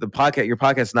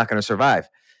podcast is not going to survive.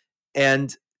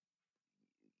 And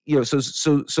so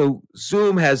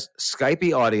Zoom has Skype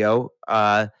YouTube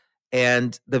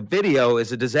and the video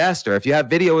is a disaster. If you have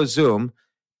video with Zoom,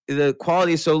 the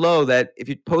quality is so low that if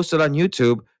you post it on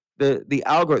YouTube, the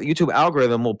YouTube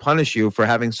algorithm will punish you for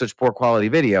having such poor quality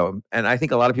video. And I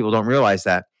think a lot of people don't realize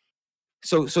that.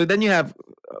 So then you have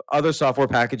other software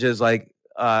packages like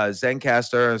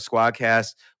Zencastr and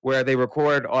Squadcast, where they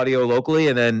record audio locally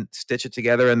and then stitch it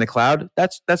together in the cloud.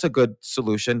 That's a good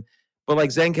solution. But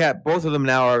like Zencastr, both of them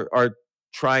now are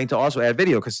trying to also add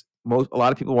video because a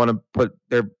lot of people want to put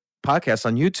their podcasts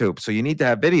on YouTube. So you need to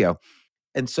have video.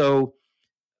 And so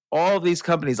all of these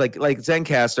companies, like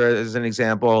Zencastr as an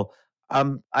example,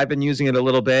 I've been using it a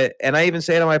little bit, and I even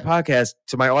say it on my podcast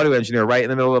to my audio engineer right in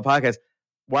the middle of the podcast.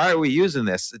 Why are we using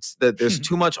this? It's that there's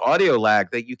too much audio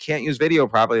lag that you can't use video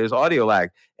properly. There's audio lag,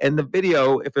 and the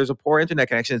video, if there's a poor internet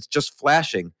connection, it's just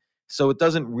flashing, so it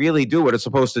doesn't really do what it's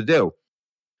supposed to do.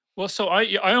 Well, so I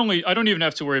don't even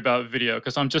have to worry about video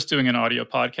because I'm just doing an audio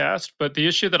podcast. But the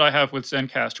issue that I have with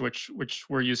Zencastr, which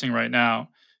we're using right now,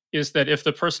 is that if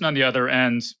the person on the other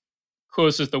end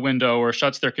closes the window or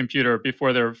shuts their computer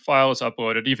before their file is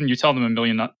uploaded, even you tell them a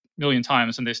million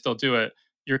times and they still do it,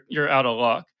 you're out of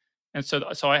luck. And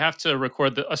so I have to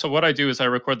record so what I do is I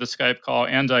record the Skype call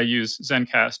and I use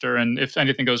Zencastr. And if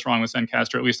anything goes wrong with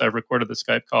Zencastr, at least I've recorded the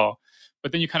Skype call.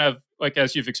 But then you kind of, like,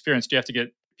 as you've experienced, you have to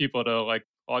get people to like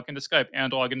log into Skype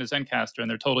and log into Zencastr, and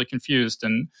they're totally confused.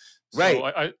 And so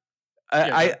right.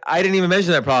 I didn't even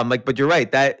mention that problem. Like, but you're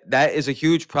right. That is a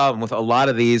huge problem with a lot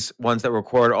of these ones that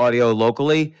record audio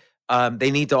locally.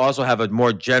 They need to also have a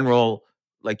more general,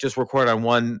 like, just record on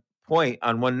one point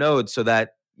on one node so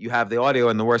that you have the audio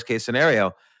in the worst case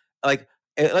scenario. Like,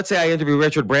 let's say I interview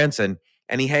Richard Branson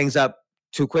and he hangs up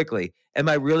too quickly. Am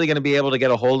I really going to be able to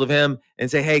get a hold of him and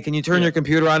say, hey, can you turn your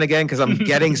computer on again? Because I'm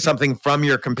getting something from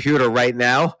your computer right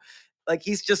now. Like,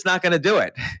 he's just not going to do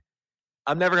it.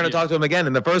 I'm never going to talk to him again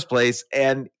in the first place.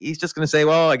 And he's just going to say,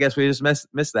 well, I guess we just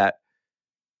missed that.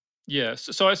 Yes.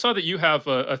 So I saw that you have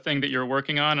a thing that you're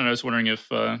working on, and I was wondering if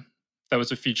that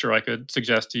was a feature I could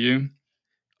suggest to you.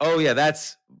 Oh, yeah.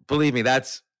 Believe me,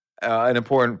 that's an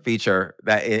important feature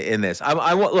that in this.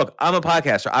 Look, I'm a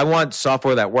podcaster. I want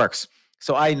software that works.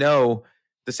 So I know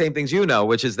the same things you know,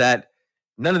 which is that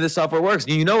none of this software works.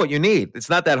 You know what you need.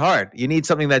 It's not that hard. You need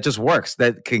something that just works,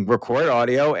 that can record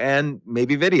audio and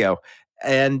maybe video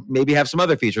and maybe have some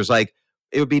other features. Like,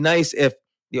 it would be nice if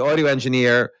the audio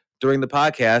engineer during the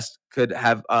podcast could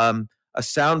have a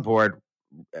soundboard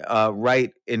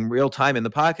right in real time in the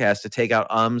podcast to take out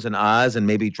ums and ahs and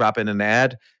maybe drop in an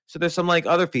ad. So there's some like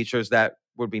other features that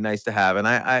would be nice to have. And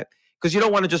I because you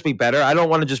don't want to just be better. I don't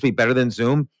want to just be better than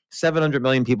Zoom. 700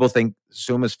 million people think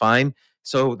Zoom is fine.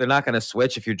 So they're not going to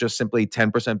switch if you're just simply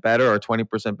 10% better or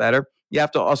 20% better. You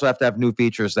have to have new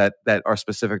features that are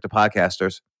specific to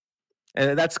podcasters.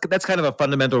 And that's kind of a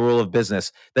fundamental rule of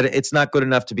business, that it's not good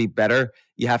enough to be better.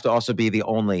 You have to also be the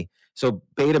only. So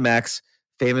Betamax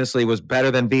famously was better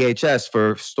than VHS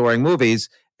for storing movies,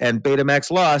 and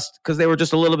Betamax lost because they were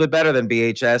just a little bit better than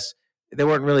VHS. They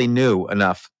weren't really new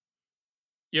enough.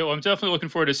 Yeah, well, I'm definitely looking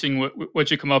forward to seeing what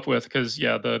you come up with because,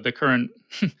 the current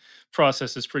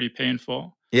process is pretty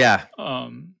painful. Yeah.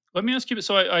 Let me ask you,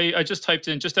 so I just typed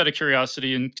in, just out of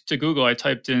curiosity, into Google, I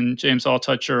typed in James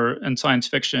Altucher and science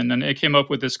fiction, and it came up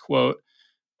with this quote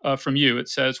from you. It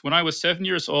says, "When I was 7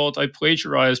 years old, I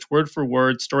plagiarized word for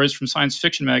word stories from science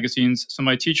fiction magazines so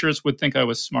my teachers would think I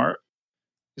was smart."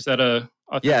 Is that a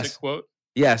authentic quote?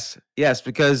 Yes,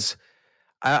 because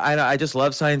I just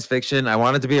love science fiction. I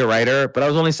wanted to be a writer, but I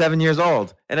was only 7 years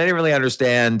old, and I didn't really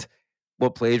understand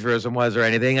what plagiarism was or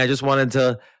anything. I just wanted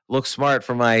to look smart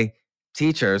for my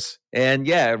teachers, and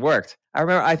yeah, it worked. I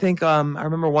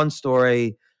remember one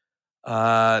story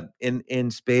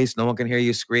in space, no one can hear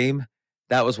you scream.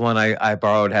 That was one I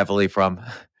borrowed heavily from.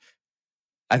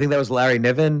 I think that was Larry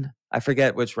Niven. I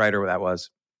forget which writer that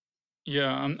was.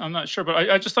 Yeah, I'm not sure, but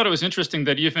I just thought it was interesting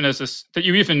that even that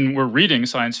you even were reading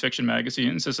science fiction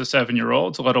magazines as a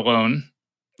 7-year-old, let alone,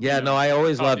 Yeah, no, I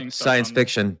always copying loved stuff science from them.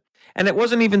 fiction. And it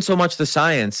wasn't even so much the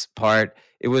science part,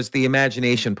 it was the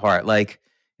imagination part. Like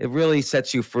it really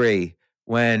sets you free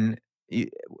when you,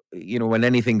 when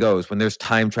anything goes, when there's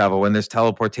time travel, when there's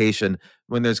teleportation,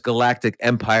 when there's galactic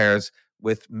empires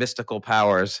with mystical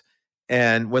powers,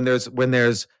 and when there's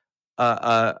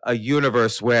a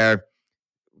universe where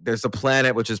there's a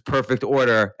planet which is perfect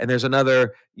order, and there's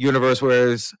another universe where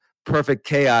there's perfect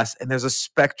chaos, and there's a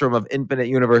spectrum of infinite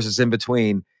universes in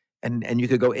between, and you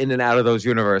could go in and out of those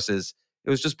universes. It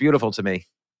was just beautiful to me.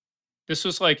 This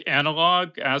was like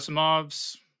Analog,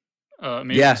 Asimov's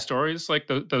Amazing Yeah, Stories, like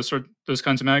those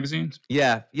kinds of magazines.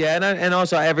 yeah, and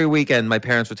also every weekend my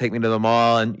parents would take me to the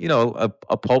mall, and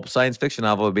a pulp science fiction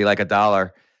novel would be like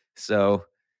 $1. So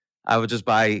I would just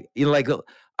buy, like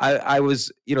I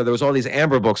was, there was all these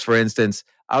Amber books, for instance.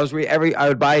 I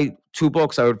would buy 2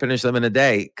 books. I would finish them in a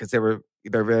day because they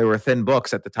were thin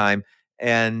books at the time,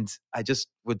 and I just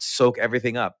would soak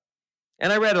everything up.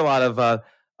 And I read a lot of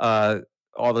uh,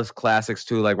 all those classics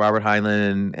too, like Robert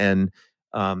Heinlein and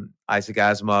Isaac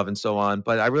Asimov and so on.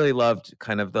 But I really loved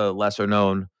kind of the lesser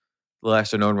known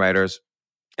writers,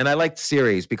 and I liked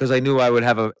series because I knew I would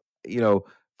have a you know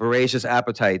voracious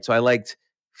appetite. So I liked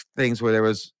things where there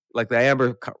was like the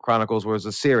Amber Chronicles was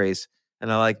a series,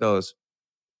 and I like those.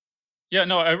 Yeah,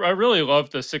 no, I really love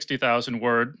the 60,000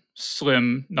 word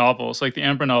slim novels, like the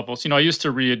Amber novels. I used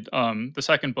to read, the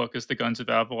second book is The Guns of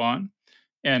Avalon.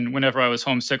 And whenever I was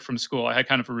homesick from school, I had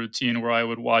kind of a routine where I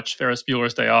would watch Ferris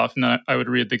Bueller's Day Off, and then I would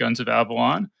read The Guns of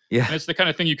Avalon. Yeah, And it's the kind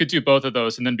of thing you could do both of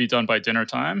those and then be done by dinner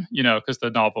time, because the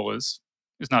novel is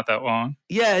not that long.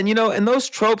 yeah, and those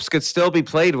tropes could still be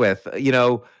played with.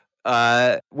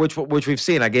 Which we've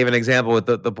seen. I gave an example with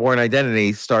the Born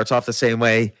Identity starts off the same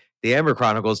way the Amber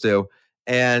Chronicles do,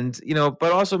 and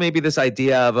but also maybe this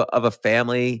idea of a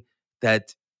family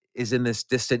that is in this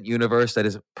distant universe that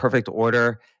is perfect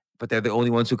order, but they're the only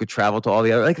ones who could travel to all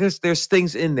the other. Like there's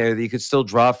things in there that you could still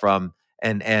draw from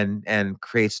and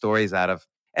create stories out of,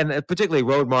 and particularly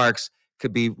road marks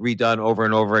could be redone over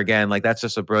and over again. Like that's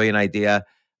just a brilliant idea.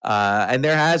 And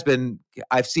there has been,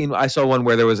 I saw one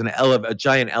where there was a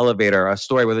giant elevator, a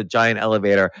story with a giant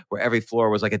elevator where every floor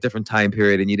was like a different time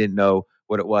period and you didn't know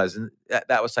what it was. And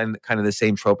that was kind of the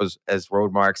same trope as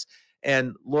road marks.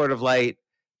 And Lord of Light,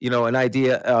 an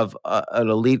idea of an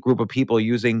elite group of people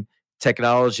using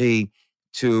technology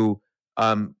to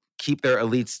keep their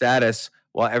elite status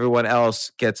while everyone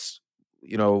else gets,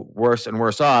 worse and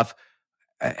worse off.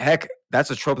 Heck, that's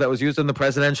a trope that was used in the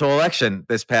presidential election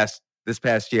this past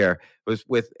year. Was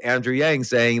with Andrew Yang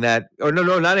saying that, or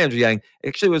no, not Andrew Yang.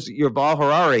 Actually, it was Yuval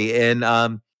Harari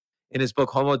in his book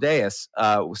Homo Deus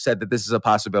said that this is a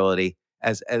possibility.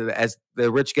 As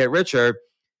the rich get richer,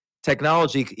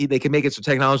 technology they can make it so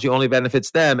technology only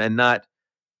benefits them and not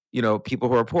people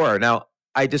who are poor. Now,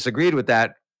 I disagreed with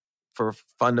that for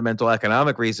fundamental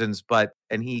economic reasons,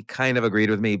 and he kind of agreed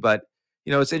with me. But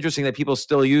it's interesting that people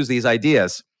still use these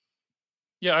ideas.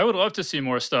 Yeah, I would love to see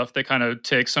more stuff that kind of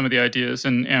takes some of the ideas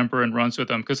in Amber and runs with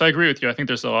them. Because I agree with you. I think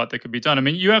there's a lot that could be done. I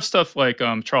mean, you have stuff like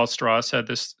Charles Stross had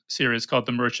this series called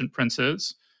The Merchant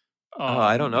Princes. Oh,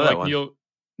 I don't know that Like one.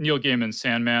 Neil Gaiman's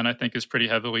Sandman, I think, is pretty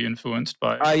heavily influenced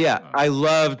by. Yeah, I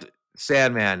loved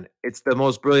Sandman. It's the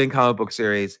most brilliant comic book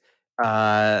series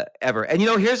ever. And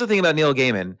here's the thing about Neil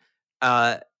Gaiman.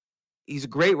 He's a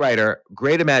great writer,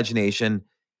 great imagination.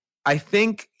 I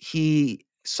think he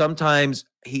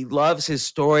loves his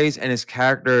stories and his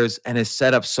characters and his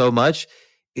setup so much.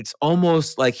 It's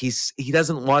almost like he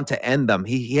doesn't want to end them.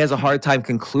 He has a hard time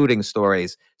concluding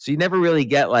stories. So you never really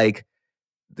get like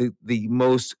the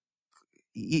most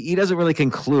he doesn't really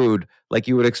conclude like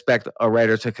you would expect a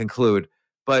writer to conclude.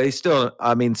 But he's still,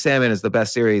 I mean, Sandman is the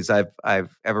best series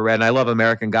I've ever read, and I love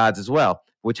American Gods as well,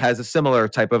 which has a similar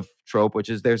type of trope, which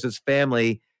is there's this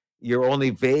family you're only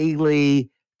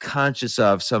vaguely conscious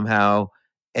of somehow,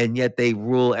 and yet they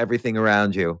rule everything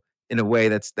around you in a way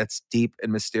that's deep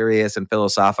and mysterious and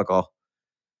philosophical.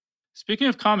 Speaking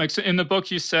of comics, in the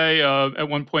book you say at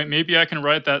one point, maybe I can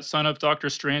write that Son of Doctor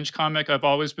Strange comic I've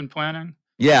always been planning.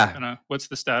 Yeah. What's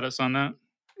the status on that?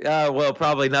 Well,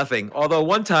 probably nothing. Although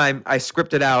one time I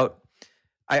scripted out,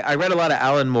 I read a lot of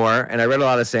Alan Moore and I read a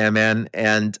lot of Sandman,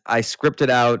 and I scripted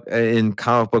out in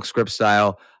comic book script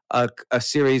style a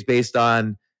series based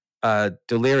on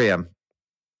Delirium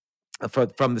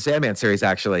from the Sandman series,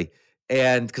 actually.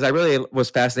 And because I really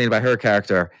was fascinated by her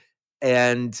character.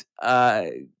 And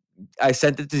I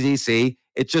sent it to DC.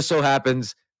 It just so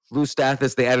happens Lou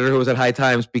Stathis, the editor who was at High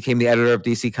Times, became the editor of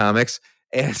DC Comics.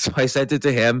 And so I sent it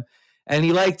to him. and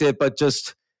he liked it, but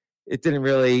just it didn't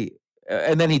really.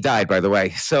 And then he died, by the way,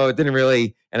 so it didn't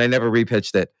really. And I never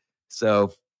repitched it.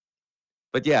 So,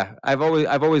 but yeah, I've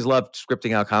always loved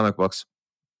scripting out comic books.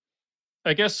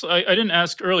 I guess I didn't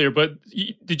ask earlier, but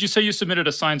did you say you submitted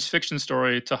a science fiction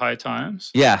story to High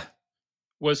Times? Yeah.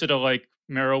 Was it a like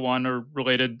marijuana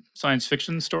related science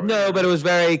fiction story? No, but it was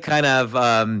very kind of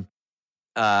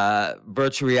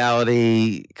virtual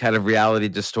reality, kind of reality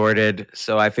distorted.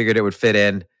 So I figured it would fit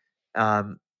in.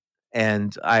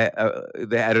 And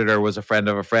the editor was a friend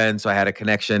of a friend, so I had a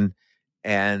connection,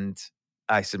 and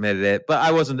I submitted it. But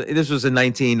I wasn't. This was in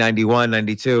 1991,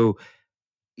 92.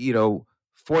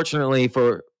 Fortunately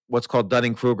for what's called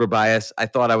Dunning-Kruger bias, I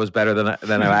thought I was better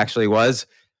than I actually was,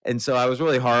 and so I was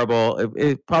really horrible.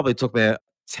 It probably took me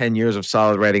 10 years of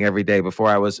solid writing every day before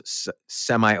I was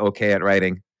semi okay at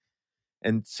writing,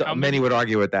 and so many would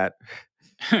argue with that.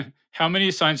 How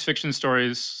many science fiction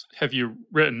stories have you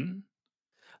written?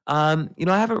 I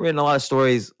haven't written a lot of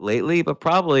stories lately, but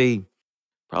probably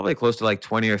close to like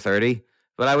 20 or 30.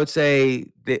 But I would say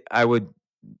that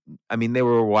they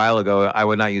were a while ago. I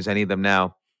would not use any of them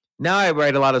now. Now I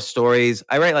write a lot of stories.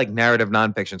 I write like narrative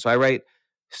nonfiction. So I write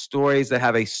stories that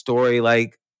have a story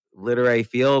like literary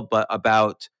feel, but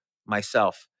about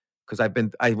myself. Because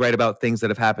I write about things that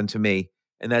have happened to me.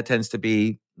 And that tends to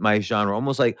be my genre.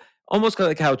 Almost like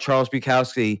how Charles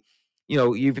Bukowski,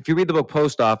 if you read the book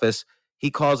Post Office, he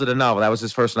calls it a novel. That was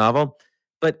his first novel.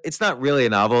 But it's not really a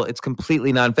novel. It's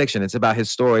completely nonfiction. It's about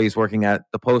his stories working at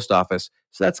the post office.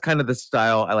 So that's kind of the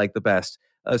style I like the best.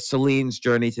 Celine's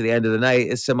Journey to the End of the Night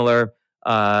is similar.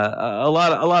 A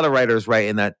lot of writers write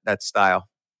in that style.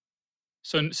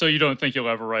 So you don't think you'll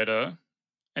ever write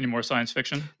any more science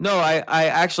fiction? No, I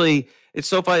actually, it's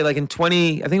so funny. Like I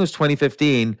think it was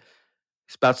 2015.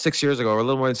 It's about 6 years ago, or a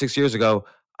little more than 6 years ago.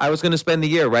 I was going to spend the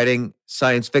year writing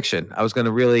science fiction. I was going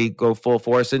to really go full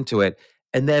force into it.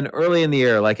 And then early in the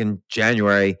year, like in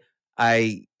January,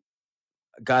 I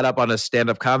got up on a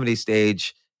stand-up comedy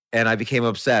stage and I became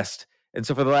obsessed. And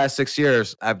so for the last 6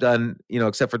 years, I've done,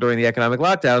 except for during the economic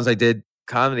lockdowns, I did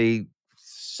comedy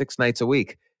 6 nights a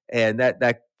week. And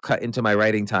that cut into my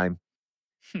writing time.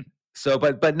 So,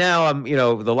 but now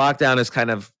the lockdown has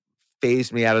kind of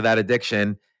phased me out of that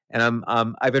addiction. And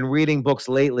I've been reading books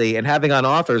lately and having on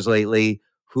authors lately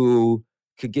who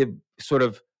could give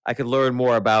I could learn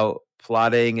more about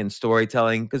plotting and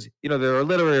storytelling, because there are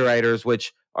literary writers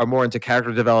which are more into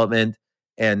character development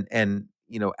and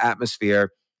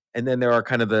atmosphere, and then there are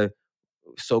kind of the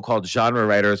so-called genre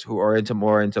writers who are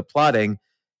more into plotting,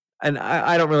 and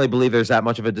I don't really believe there's that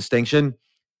much of a distinction.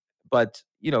 But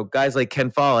guys like Ken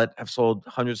Follett have sold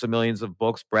hundreds of millions of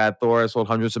books. Brad Thor has sold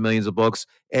hundreds of millions of books.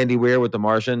 Andy Weir with The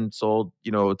Martian sold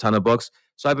a ton of books.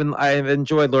 So I've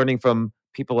enjoyed learning from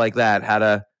people like that how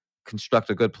to construct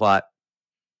a good plot.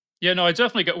 Yeah, no, I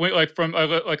definitely got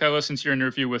I listened to your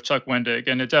interview with Chuck Wendig,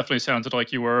 and it definitely sounded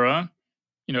like you were,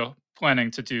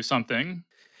 planning to do something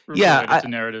related to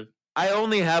narrative. I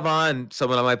only have on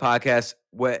someone on my podcast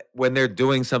when they're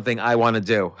doing something I want to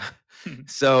do.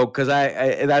 So, because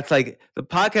that's like, the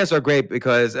podcasts are great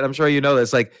because, and I'm sure you know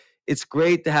this, like it's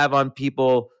great to have on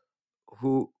people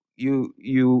who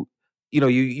you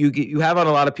have on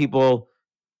a lot of people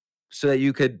so that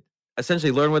you could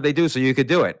essentially learn what they do so you could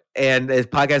do it. And this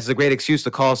podcast is a great excuse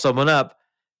to call someone up.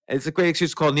 It's a great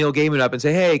excuse to call Neil Gaiman up and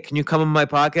say, hey, can you come on my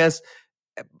podcast?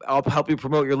 I'll help you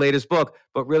promote your latest book.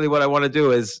 But really what I want to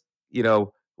do is,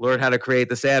 learn how to create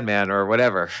the Sandman or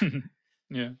whatever.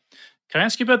 Yeah. Can I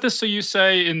ask you about this? So you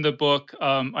say in the book,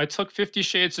 I took 50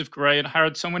 Shades of Grey and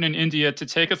hired someone in India to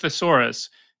take a thesaurus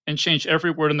and change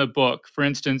every word in the book. For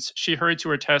instance, she hurried to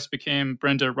her test, became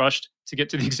Brenda rushed to get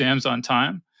to the exams on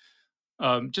time.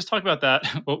 Just talk about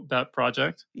that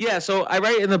project. Yeah, so I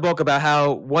write in the book about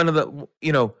how one of the,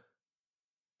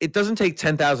 it doesn't take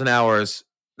 10,000 hours.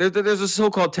 There's a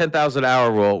so-called 10,000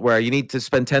 hour rule where you need to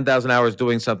spend 10,000 hours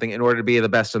doing something in order to be the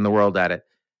best in the world at it.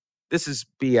 This is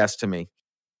BS to me.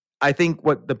 I think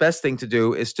what the best thing to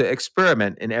do is to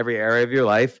experiment in every area of your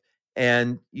life,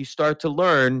 and you start to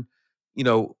learn,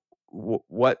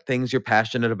 what things you're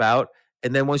passionate about.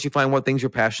 And then once you find what things you're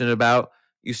passionate about,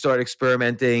 you start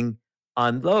experimenting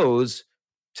on those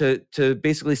to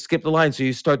basically skip the line. So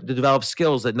you start to develop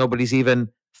skills that nobody's even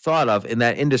thought of in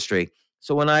that industry.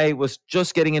 So when I was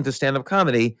just getting into stand-up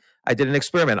comedy, I did an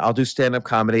experiment. I'll do stand-up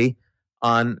comedy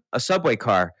on a subway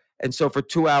car. And so for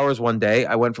 2 hours one day,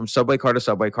 I went from subway car to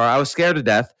subway car. I was scared to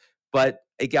death, but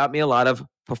it got me a lot of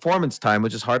performance time,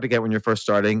 which is hard to get when you're first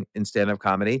starting in stand-up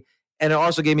comedy. And it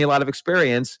also gave me a lot of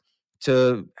experience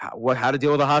to how to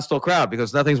deal with a hostile crowd,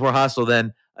 because nothing's more hostile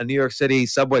than a New York City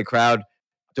subway crowd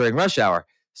during rush hour.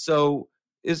 So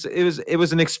it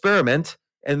was an experiment,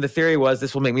 and the theory was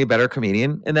this will make me a better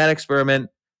comedian, and that experiment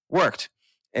worked.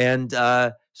 And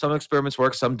some experiments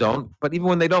work, some don't. But even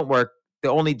when they don't work, the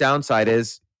only downside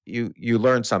is you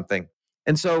learn something.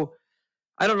 And so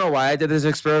I don't know why I did this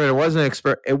experiment.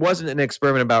 It wasn't an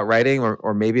experiment about writing,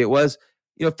 or maybe it was.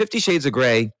 50 Shades of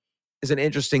Grey is an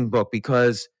interesting book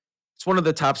because it's one of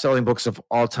the top selling books of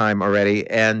all time already.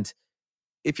 And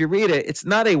if you read it, it's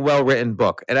not a well-written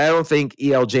book. And I don't think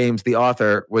E.L. James, the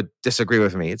author, would disagree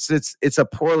with me. It's a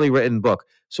poorly written book.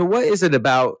 So what is it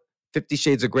about 50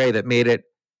 Shades of Grey that made it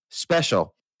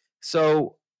special?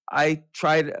 So I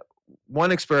tried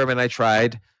one experiment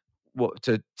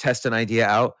to test an idea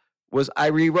out was I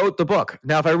rewrote the book.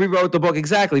 Now, if I rewrote the book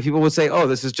exactly, people would say, oh,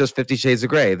 this is just 50 Shades of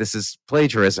Grey. This is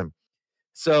plagiarism.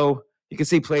 So you can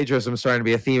see plagiarism starting to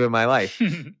be a theme in my life.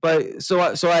 But so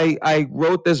I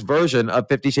wrote this version of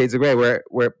 50 Shades of Grey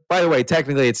where, by the way,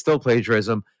 technically it's still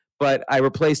plagiarism, but I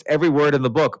replaced every word in the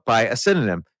book by a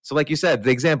synonym. So like you said,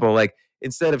 the example, like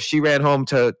instead of she ran home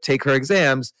to take her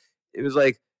exams, it was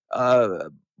like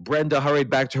Brenda hurried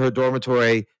back to her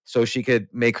dormitory so she could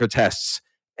make her tests.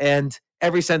 And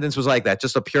every sentence was like that,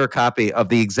 just a pure copy of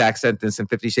the exact sentence in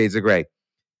 50 Shades of Grey.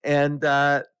 And,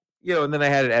 and then I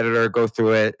had an editor go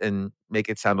through it and make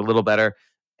it sound a little better.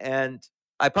 And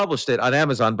I published it on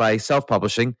Amazon by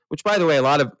self-publishing, which, by the way, a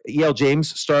lot of E.L.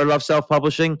 James started off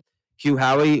self-publishing. Hugh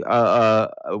Howey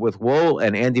with Wool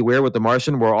and Andy Weir with The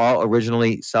Martian were all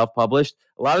originally self-published.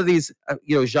 A lot of these,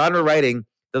 genre writing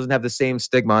doesn't have the same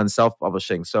stigma on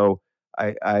self-publishing. So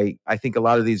I think a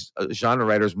lot of these genre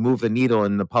writers move the needle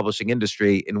in the publishing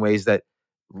industry in ways that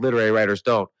literary writers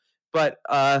don't. But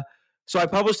so I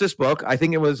published this book. I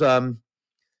think it was How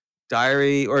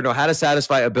to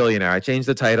Satisfy a Billionaire. I changed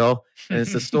the title, and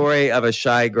it's the story of a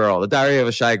shy girl, the diary of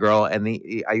a shy girl. And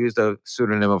I used a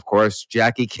pseudonym, of course,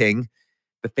 Jackie King,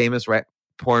 the famous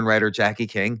porn writer Jackie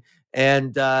King.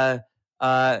 And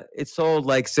it sold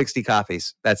like 60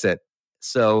 copies. That's it.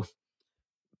 So,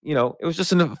 it was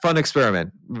just a fun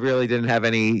experiment. Really didn't have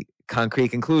any concrete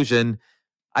conclusion.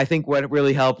 I think what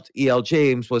really helped E.L.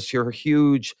 James was her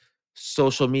huge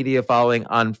social media following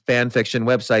on fan fiction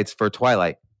websites for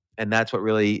Twilight. And that's what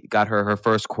really got her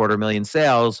first 250,000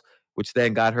 sales, which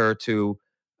then got her to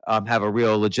have a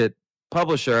real legit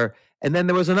publisher. And then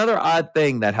there was another odd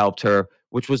thing that helped her,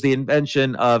 which was the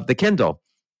invention of the Kindle.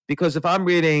 Because if I'm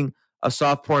reading a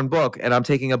soft porn book and I'm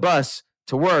taking a bus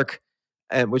to work,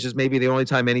 and which is maybe the only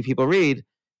time many people read,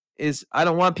 is I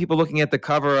don't want people looking at the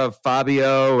cover of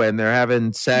Fabio and they're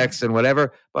having sex and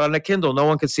whatever. But on a Kindle, no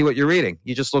one can see what you're reading.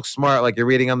 You just look smart like you're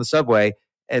reading on the subway.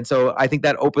 And so I think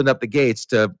that opened up the gates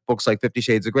to books like 50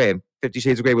 Shades of Grey. And 50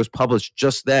 Shades of Grey was published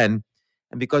just then.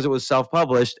 And because it was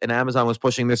self-published and Amazon was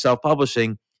pushing their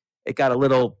self-publishing, it got a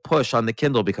little push on the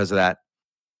Kindle because of that.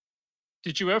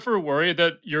 Did you ever worry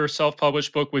that your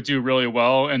self-published book would do really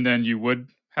well and then you would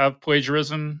have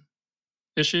plagiarism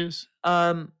issues?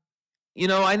 I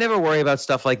never worry about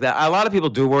stuff like that. A lot of people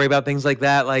do worry about things like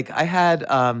that. Like I had,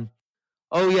 I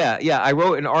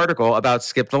wrote an article about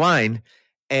Skip the Line,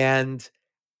 and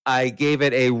I gave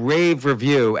it a rave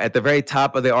review at the very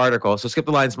top of the article. So Skip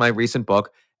the Line's my recent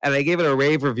book, and I gave it a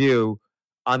rave review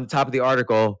on the top of the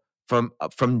article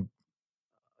from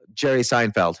Jerry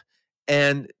Seinfeld.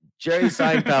 And Jerry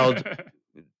Seinfeld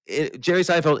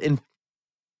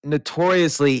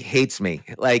notoriously hates me.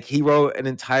 Like he wrote an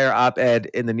entire op-ed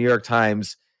in the New York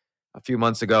Times a few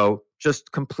months ago,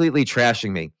 just completely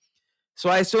trashing me. So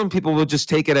I assumed people would just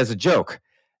take it as a joke.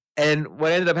 And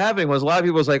what ended up happening was a lot of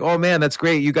people was like, oh man, that's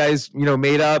great. You guys,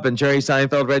 made up and Jerry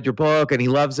Seinfeld read your book and he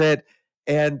loves it.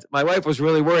 And my wife was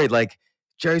really worried, like,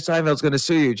 Jerry Seinfeld's going to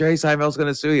sue you. Jerry Seinfeld's going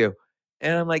to sue you.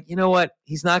 And I'm like, you know what?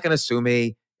 He's not going to sue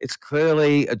me. It's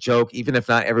clearly a joke, even if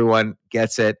not everyone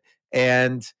gets it.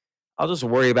 And I'll just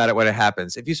worry about it when it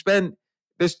happens. If you spend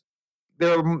this,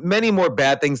 there are many more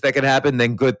bad things that can happen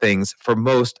than good things for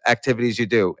most activities you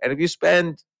do. And if you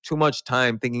spend too much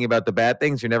time thinking about the bad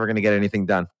things, you're never going to get anything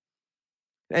done.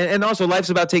 And also, life's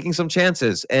about taking some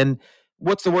chances. And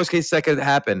what's the worst case that could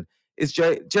happen? Is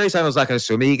Jerry Seinfeld's not going to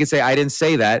sue me. He can say, I didn't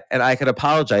say that, and I could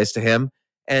apologize to him.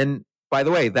 And by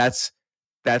the way, that's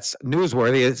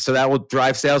newsworthy, so that will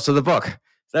drive sales to the book.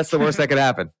 That's the worst that could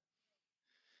happen.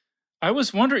 I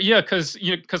was wondering, because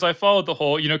I followed the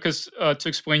whole, because to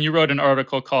explain, you wrote an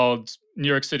article called New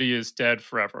York City is Dead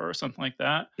Forever or something like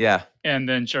that. Yeah. And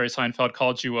then Jerry Seinfeld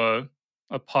called you a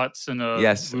putz and a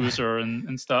loser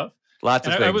and stuff. Lots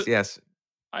of things, yes.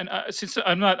 Since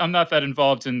I'm not that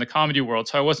involved in the comedy world,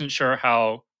 so I wasn't sure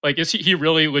how, like, is he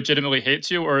really legitimately hates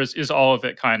you, or is all of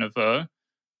it kind of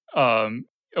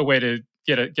a way to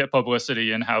get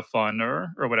publicity and have fun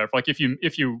or whatever? Like if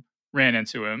you ran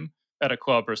into him at a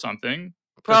club or something? Does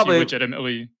he Probably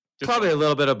legitimately Probably dislike a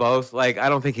little bit of both. Like, I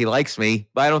don't think he likes me,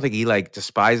 but I don't think he like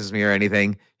despises me or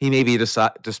anything. He maybe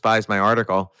despised my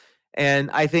article.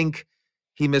 And I think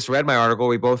he misread my article.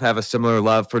 We both have a similar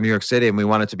love for New York City and we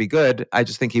want it to be good. I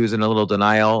just think he was in a little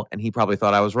denial and he probably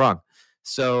thought I was wrong.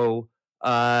 So,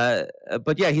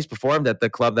 but yeah, he's performed at the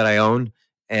club that I own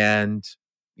and,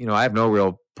 I have no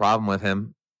real problem with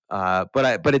him.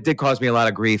 But it did cause me a lot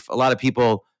of grief. A lot of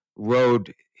people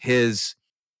rode his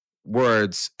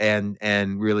words and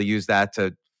really use that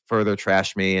to further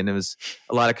trash me. And it was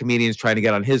a lot of comedians trying to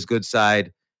get on his good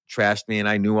side, trashed me, and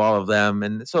I knew all of them.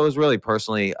 And so it was really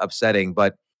personally upsetting.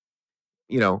 But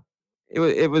you know,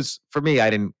 it was for me.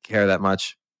 I didn't care that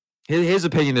much. His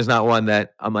opinion is not one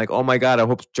that I'm like, oh my god, I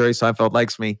hope Jerry Seinfeld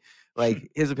likes me.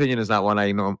 Like his opinion is not one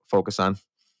I focus on.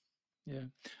 Yeah.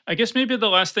 I guess maybe the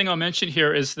last thing I'll mention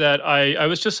here is that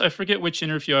I forget which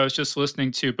interview I was just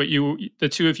listening to, but the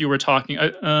two of you were talking,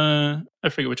 I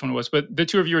forget which one it was, but the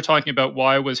two of you were talking about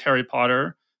why was Harry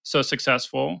Potter so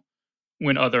successful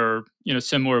when other,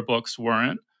 similar books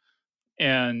weren't.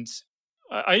 And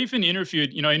I even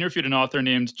interviewed an author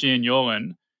named Jane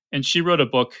Yolen, and she wrote a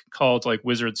book called like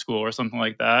Wizard School or something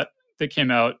like that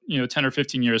came out, 10 or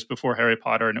 15 years before Harry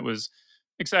Potter. And it was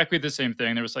exactly the same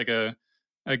thing. There was like a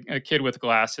kid with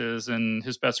glasses and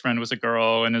his best friend was a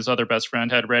girl and his other best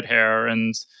friend had red hair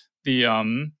and the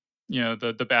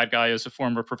the bad guy is a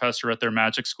former professor at their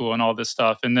magic school and all this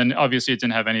stuff. And then obviously it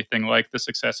didn't have anything like the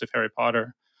success of Harry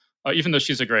Potter, even though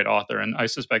she's a great author and I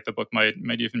suspect the book might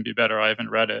even be better. I haven't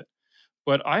read it,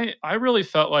 but I really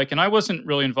felt like, and I wasn't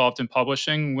really involved in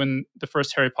publishing when the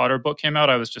first Harry Potter book came out.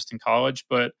 I was just in college,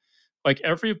 but like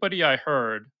everybody I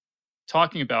heard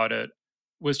talking about it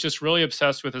was just really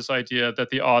obsessed with this idea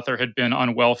that the author had been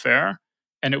on welfare.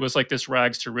 And it was like this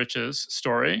rags to riches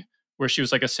story where she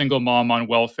was like a single mom on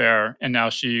welfare. And now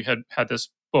she had this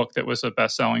book that was a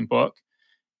best-selling book.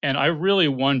 And I really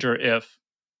wonder if,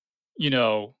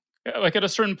 like at a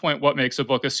certain point, what makes a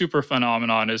book a super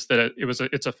phenomenon is that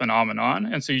it's a phenomenon.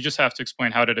 And so you just have to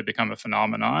explain, how did it become a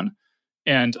phenomenon?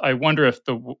 And I wonder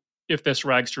if this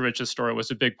rags to riches story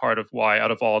was a big part of why, out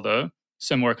of all the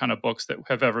similar kind of books that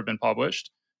have ever been published,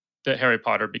 that Harry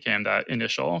Potter became that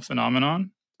initial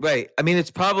phenomenon. Right. I mean, it's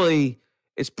probably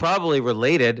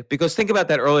related because think about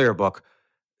that earlier book.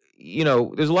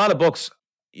 There's a lot of books.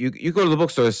 You go to the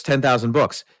bookstore, there's 10,000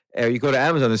 books. You go to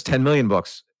Amazon, there's 10 million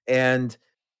books. And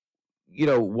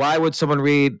why would someone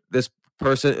read this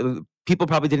person? People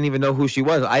probably didn't even know who she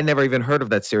was. I never even heard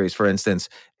of that series, for instance.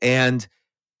 And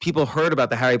people heard about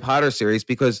the Harry Potter series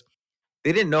because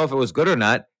they didn't know if it was good or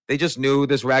not. They just knew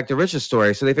this rag to riches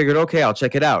story. So they figured, okay, I'll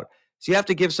check it out. So you have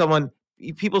to give someone,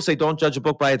 people say don't judge a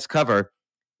book by its cover.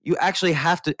 You actually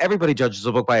have to, everybody judges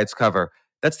a book by its cover.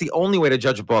 That's the only way to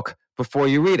judge a book before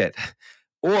you read it.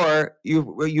 Or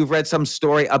you've read some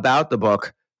story about the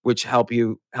book, which helps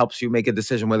you make a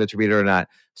decision whether to read it or not.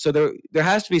 So there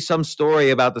has to be some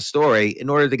story about the story in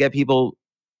order to get people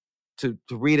to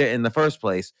read it in the first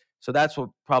place. So that's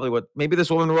what maybe this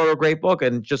woman wrote a great book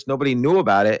and just nobody knew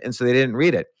about it. And so they didn't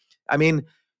read it. I mean,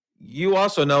 you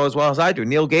also know as well as I do,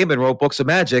 Neil Gaiman wrote books of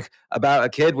magic about a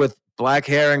kid with black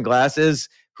hair and glasses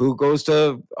who goes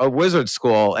to a wizard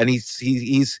school and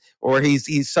he's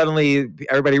suddenly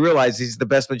everybody realizes he's the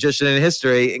best magician in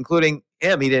history, including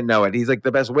him. He didn't know it. He's like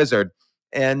the best wizard.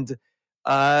 And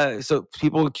so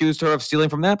people accused her of stealing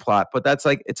from that plot, but that's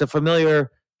like, it's a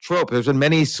familiar trope. There's been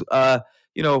many, what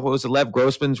was it? Lev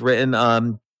Grossman's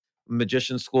written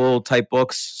magician school type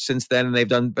books since then, and they've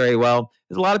done very well.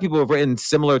 There's a lot of people who have written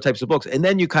similar types of books, and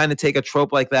then you kind of take a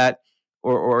trope like that,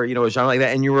 or a genre like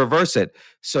that, and you reverse it.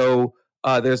 So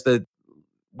there's the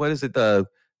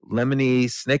Lemony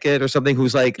Snicket or something,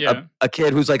 who's like a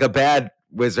kid who's like a bad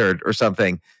wizard or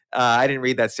something. I didn't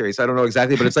read that series, so I don't know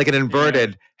exactly, but it's like an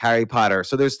inverted Harry Potter.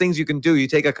 So there's things you can do. You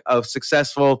take a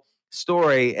successful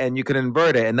story and you can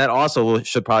invert it, and that also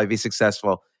should probably be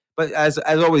successful. But as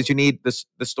always, you need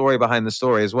the story behind the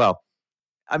story as well.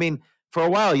 I mean, for a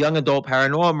while, young adult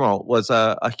paranormal was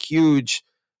a huge,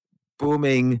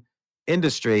 booming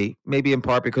industry, maybe in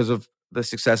part because of the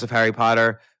success of Harry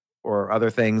Potter or other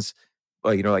things,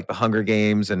 like the Hunger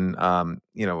Games and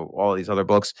all these other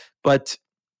books. But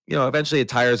eventually it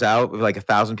tires out. Like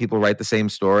 1,000 people write the same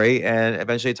story, and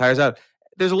eventually it tires out.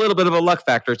 There's a little bit of a luck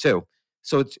factor too.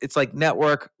 So it's like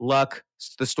network, luck,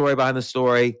 the story behind the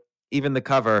story, even the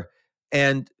cover.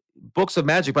 And books of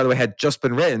magic, by the way, had just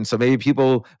been written. So maybe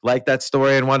people liked that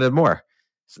story and wanted more.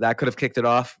 So that could have kicked it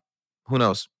off. Who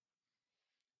knows?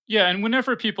 Yeah, and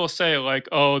whenever people say like,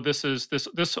 "Oh, this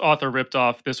author ripped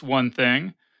off this one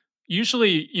thing,"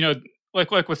 usually,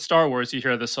 like with Star Wars, you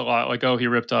hear this a lot, like, oh, he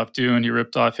ripped off Dune, he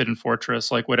ripped off Hidden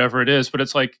Fortress, like whatever it is. But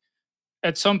it's like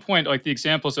at some point, like the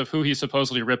examples of who he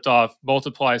supposedly ripped off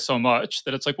multiply so much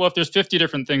that it's like, well, if there's 50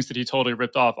 different things that he totally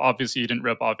ripped off, obviously he didn't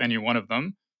rip off any one of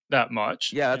them that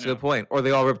much. Yeah, that's a good point. Or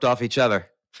they all ripped off each other.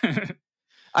 Yeah.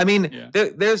 I mean,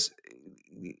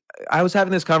 I was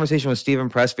having this conversation with Stephen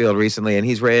Pressfield recently, and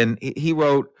he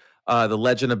wrote The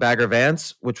Legend of Bagger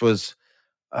Vance, which was,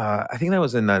 I think that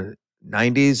was in the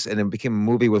 90s, and it became a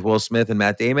movie with Will Smith and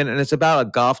Matt Damon. And it's about a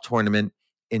golf tournament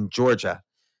in Georgia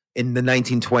in the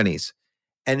 1920s.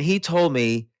 And he told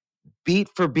me, beat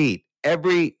for beat,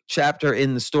 every chapter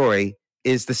in the story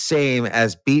is the same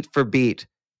as beat for beat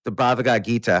the Bhagavad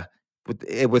Gita,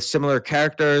 with similar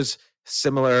characters,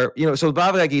 similar, so the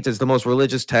Bhagavad Gita is the most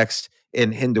religious text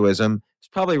in Hinduism. It's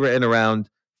probably written around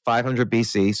 500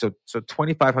 BC, so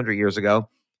 2,500 years ago.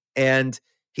 And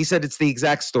he said it's the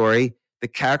exact story. The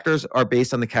characters are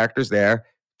based on the characters there.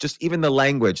 Just even the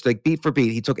language, like beat for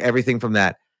beat, he took everything from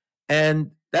that.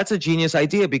 And that's a genius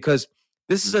idea, because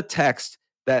this is a text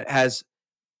that has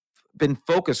been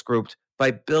focus grouped by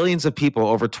billions of people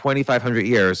over 2,500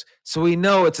 years. So we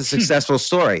know it's a successful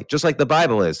story, just like the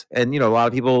Bible is. And, a lot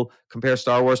of people compare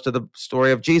Star Wars to the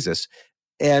story of Jesus.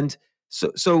 And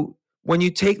so when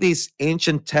you take these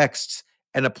ancient texts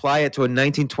and apply it to a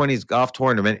 1920s golf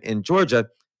tournament in Georgia,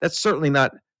 that's certainly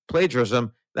not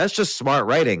plagiarism. That's just smart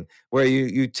writing, where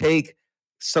you take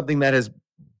something that has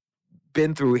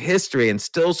been through history and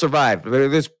still survived.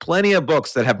 There's plenty of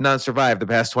books that have not survived the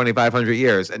past 2,500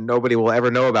 years, and nobody will ever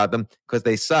know about them because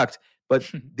they sucked. But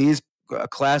these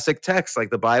classic texts like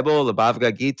the Bible, the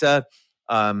Bhagavad Gita,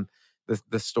 the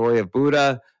story of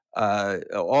Buddha,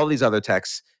 all these other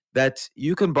texts, that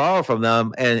you can borrow from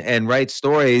them and write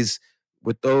stories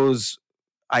with those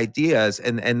ideas,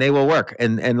 and they will work.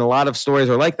 And a lot of stories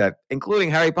are like that,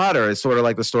 including Harry Potter is sort of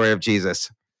like the story of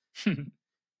Jesus.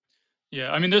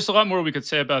 Yeah, I mean, there's a lot more we could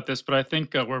say about this, but I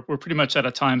think we're pretty much out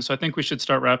of time, so I think we should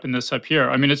start wrapping this up here.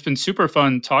 I mean, it's been super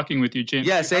fun talking with you, James.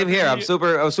 Yeah, same here. I was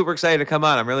super excited to come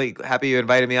on. I'm really happy you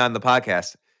invited me on the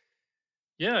podcast.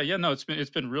 Yeah, no, it's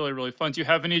been really, really fun. Do you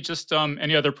have any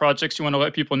any other projects you want to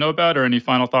let people know about, or any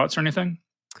final thoughts or anything?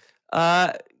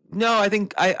 No, I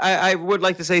think I would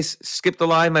like to say skip the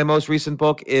line. My most recent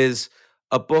book is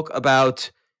a book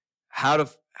about how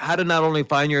to not only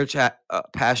find your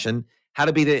passion, how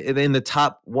to be in the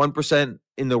top 1%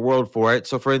 in the world for it.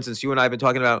 So, for instance, you and I have been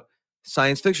talking about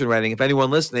science fiction writing. If anyone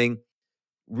listening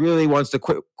really wants to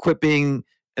quit being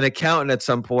an accountant at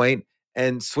some point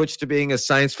and switch to being a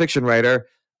science fiction writer,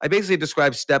 I basically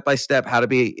describe step by step how to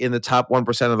be in the top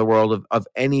 1% of the world of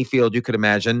any field you could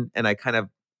imagine. And I kind of,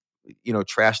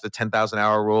 trash the 10,000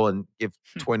 hour rule and give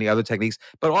 20 other techniques.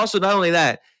 But also, not only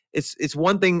that, it's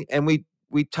one thing, and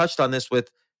we touched on this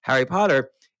with Harry Potter.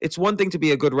 It's one thing to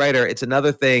be a good writer. It's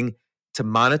another thing to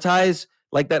monetize.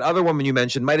 Like that other woman you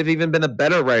mentioned might have even been a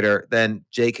better writer than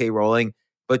J.K. Rowling,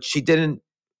 but she didn't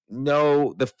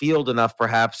know the field enough,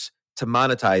 perhaps, to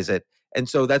monetize it. And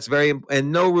so that's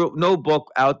and no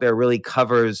book out there really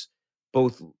covers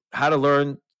both how to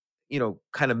learn,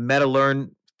 kind of meta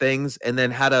learn things, and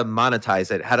then how to monetize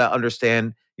it, how to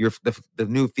understand the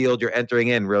new field you're entering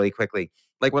in really quickly.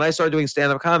 Like when I started doing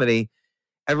stand-up comedy,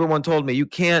 everyone told me, you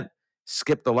can't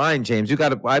skip the line, James.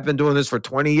 I've been doing this for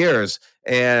 20 years,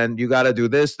 and you got to do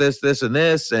this, and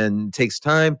this, and it takes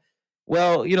time.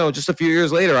 Well, just a few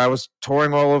years later, I was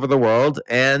touring all over the world,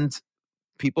 and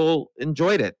people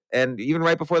enjoyed it. And even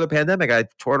right before the pandemic, I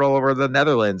toured all over the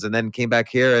Netherlands, and then came back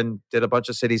here and did a bunch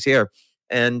of cities here.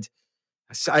 And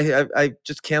I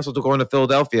just canceled going to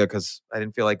Philadelphia because I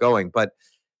didn't feel like going. But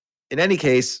in any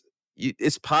case,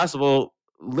 it's possible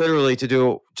literally to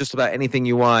do just about anything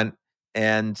you want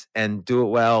and do it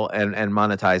well and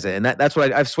monetize it. And that's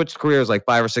what I've switched careers like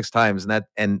 5 or 6 times,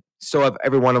 and so have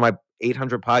every one of my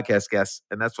 800 podcast guests,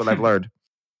 and that's what I've learned.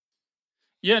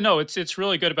 Yeah, no, it's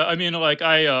really good. I mean, like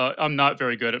I'm not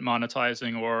very good at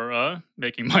monetizing or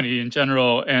making money in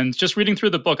general. And just reading through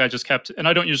the book, I just kept, and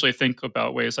I don't usually think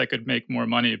about ways I could make more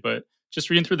money, but just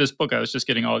reading through this book, I was just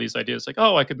getting all these ideas like,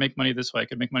 oh, I could make money this way, I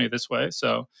could make money this way.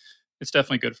 So it's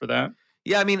definitely good for that.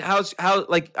 Yeah, I mean, how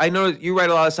like, I know you write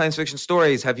a lot of science fiction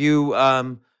stories. Have you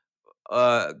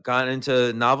gone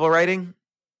into novel writing?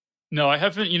 No, I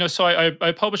haven't. So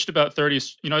I published about 30.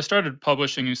 I started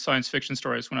publishing science fiction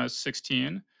stories when I was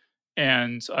 16,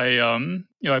 and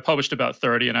I published about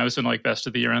 30, and I was in like best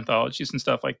of the year anthologies and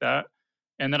stuff like that.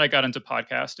 And then I got into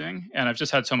podcasting, and I've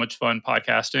just had so much fun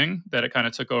podcasting that it kind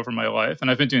of took over my life. And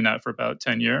I've been doing that for about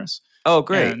 10 years. Oh,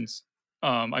 great! And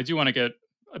I do want to get.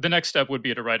 The next step would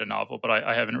be to write a novel, but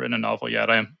I haven't written a novel yet.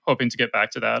 I am hoping to get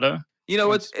back to that.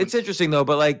 It's interesting though,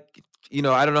 but like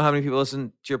I don't know how many people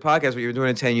listen to your podcast, but you've been doing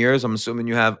it 10 years. I'm assuming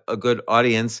you have a good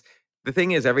audience. The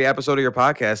thing is, every episode of your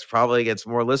podcast probably gets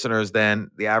more listeners than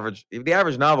the average. The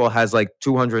average novel has like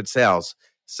 200 sales.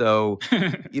 So,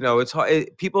 it's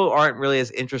hard. People aren't really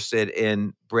as interested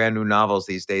in brand new novels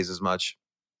these days as much.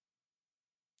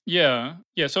 Yeah.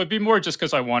 So it'd be more just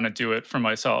because I want to do it for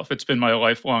myself. It's been my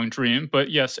lifelong dream.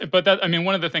 But yes,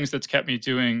 one of the things that's kept me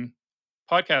doing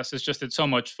podcasts is just it's so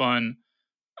much fun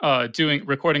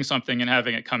recording something and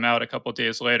having it come out a couple of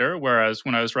days later. Whereas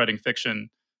when I was writing fiction,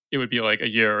 it would be like a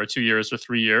year or 2 years or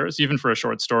 3 years, even for a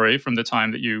short story, from the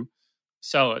time that you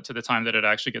sell it to the time that it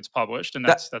actually gets published. And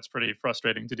that's pretty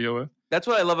frustrating to deal with. That's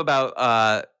what I love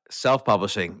about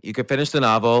self-publishing. You can finish the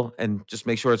novel and just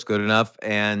make sure it's good enough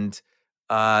and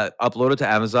upload it to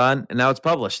Amazon, and now it's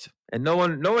published. And no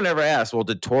one ever asked, well,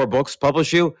 did Tor Books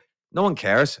publish you? No one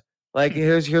cares. Like,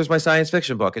 here's my science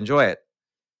fiction book. Enjoy it.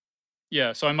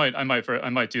 Yeah, so I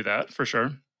might do that for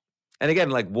sure. And again,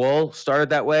 like Wool started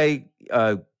that way.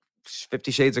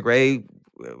 50 Shades of Grey,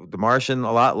 The Martian,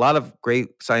 a lot of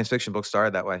great science fiction books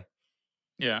started that way.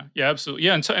 Yeah, absolutely.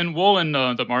 Yeah, and Wool and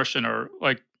The Martian are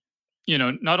like,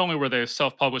 not only were they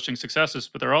self-publishing successes,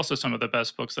 but they're also some of the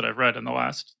best books that I've read in the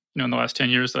last 10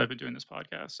 years that I've been doing this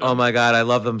podcast. So. Oh my God, I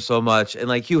love them so much. And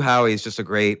like Hugh Howey is just a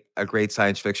great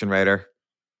science fiction writer.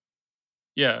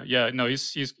 Yeah. No,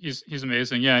 he's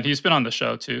amazing. Yeah, and he's been on the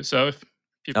show too. So if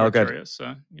people are curious,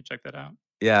 you can check that out.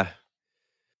 Yeah.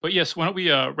 But yes, why don't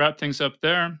we wrap things up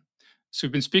there? So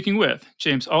we've been speaking with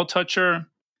James Altucher,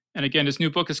 and again, his new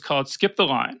book is called Skip the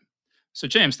Line. So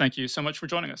James, thank you so much for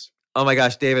joining us. Oh my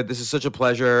gosh, David, this is such a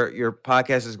pleasure. Your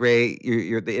podcast is great.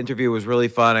 The interview was really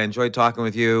fun. I enjoyed talking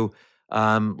with you.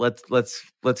 Let's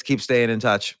keep staying in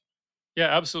touch.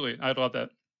 Yeah, absolutely. I'd love that.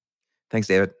 Thanks,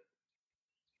 David.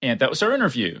 And that was our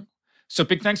interview. So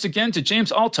big thanks again to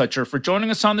James Altucher for joining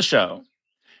us on the show.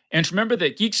 And remember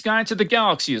that Geek's Guide to the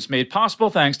Galaxy is made possible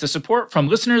thanks to support from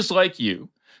listeners like you.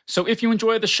 So if you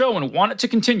enjoy the show and want it to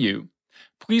continue,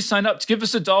 please sign up to give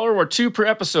us $1 or $2 per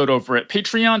episode over at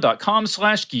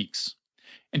patreon.com/geeks.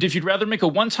 And if you'd rather make a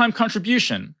one-time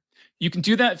contribution, you can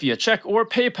do that via check or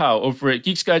PayPal over at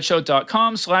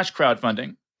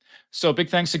geeksguideshow.com/crowdfunding. So big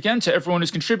thanks again to everyone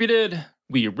who's contributed.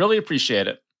 We really appreciate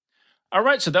it. All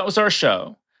right, so that was our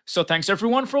show. So thanks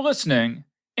everyone for listening,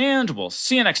 and we'll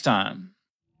see you next time.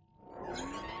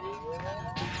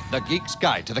 The Geek's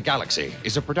Guide to the Galaxy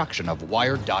is a production of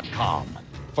Wired.com.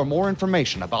 For more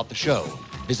information about the show,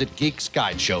 visit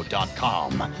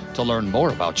geeksguideshow.com. To learn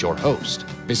more about your host,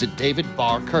 visit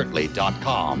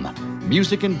davidbarrkirtley.com.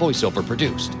 Music and voiceover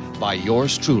produced by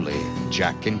yours truly,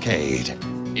 Jack Kincaid.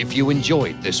 If you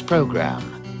enjoyed this program,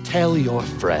 tell your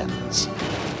friends.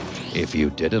 If you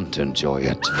didn't enjoy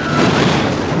it,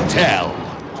 tell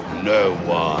no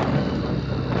one.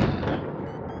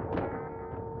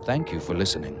 Thank you for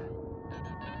listening.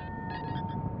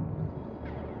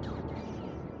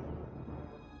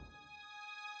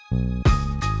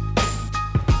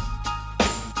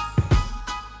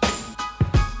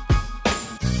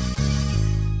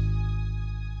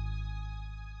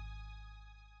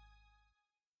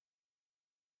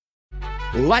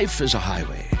 Life is a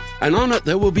highway, and on it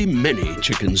there will be many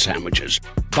chicken sandwiches.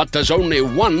 But there's only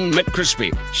one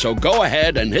McCrispy. So go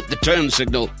ahead and hit the turn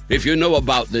signal if you know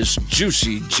about this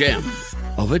juicy gem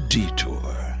of a detour.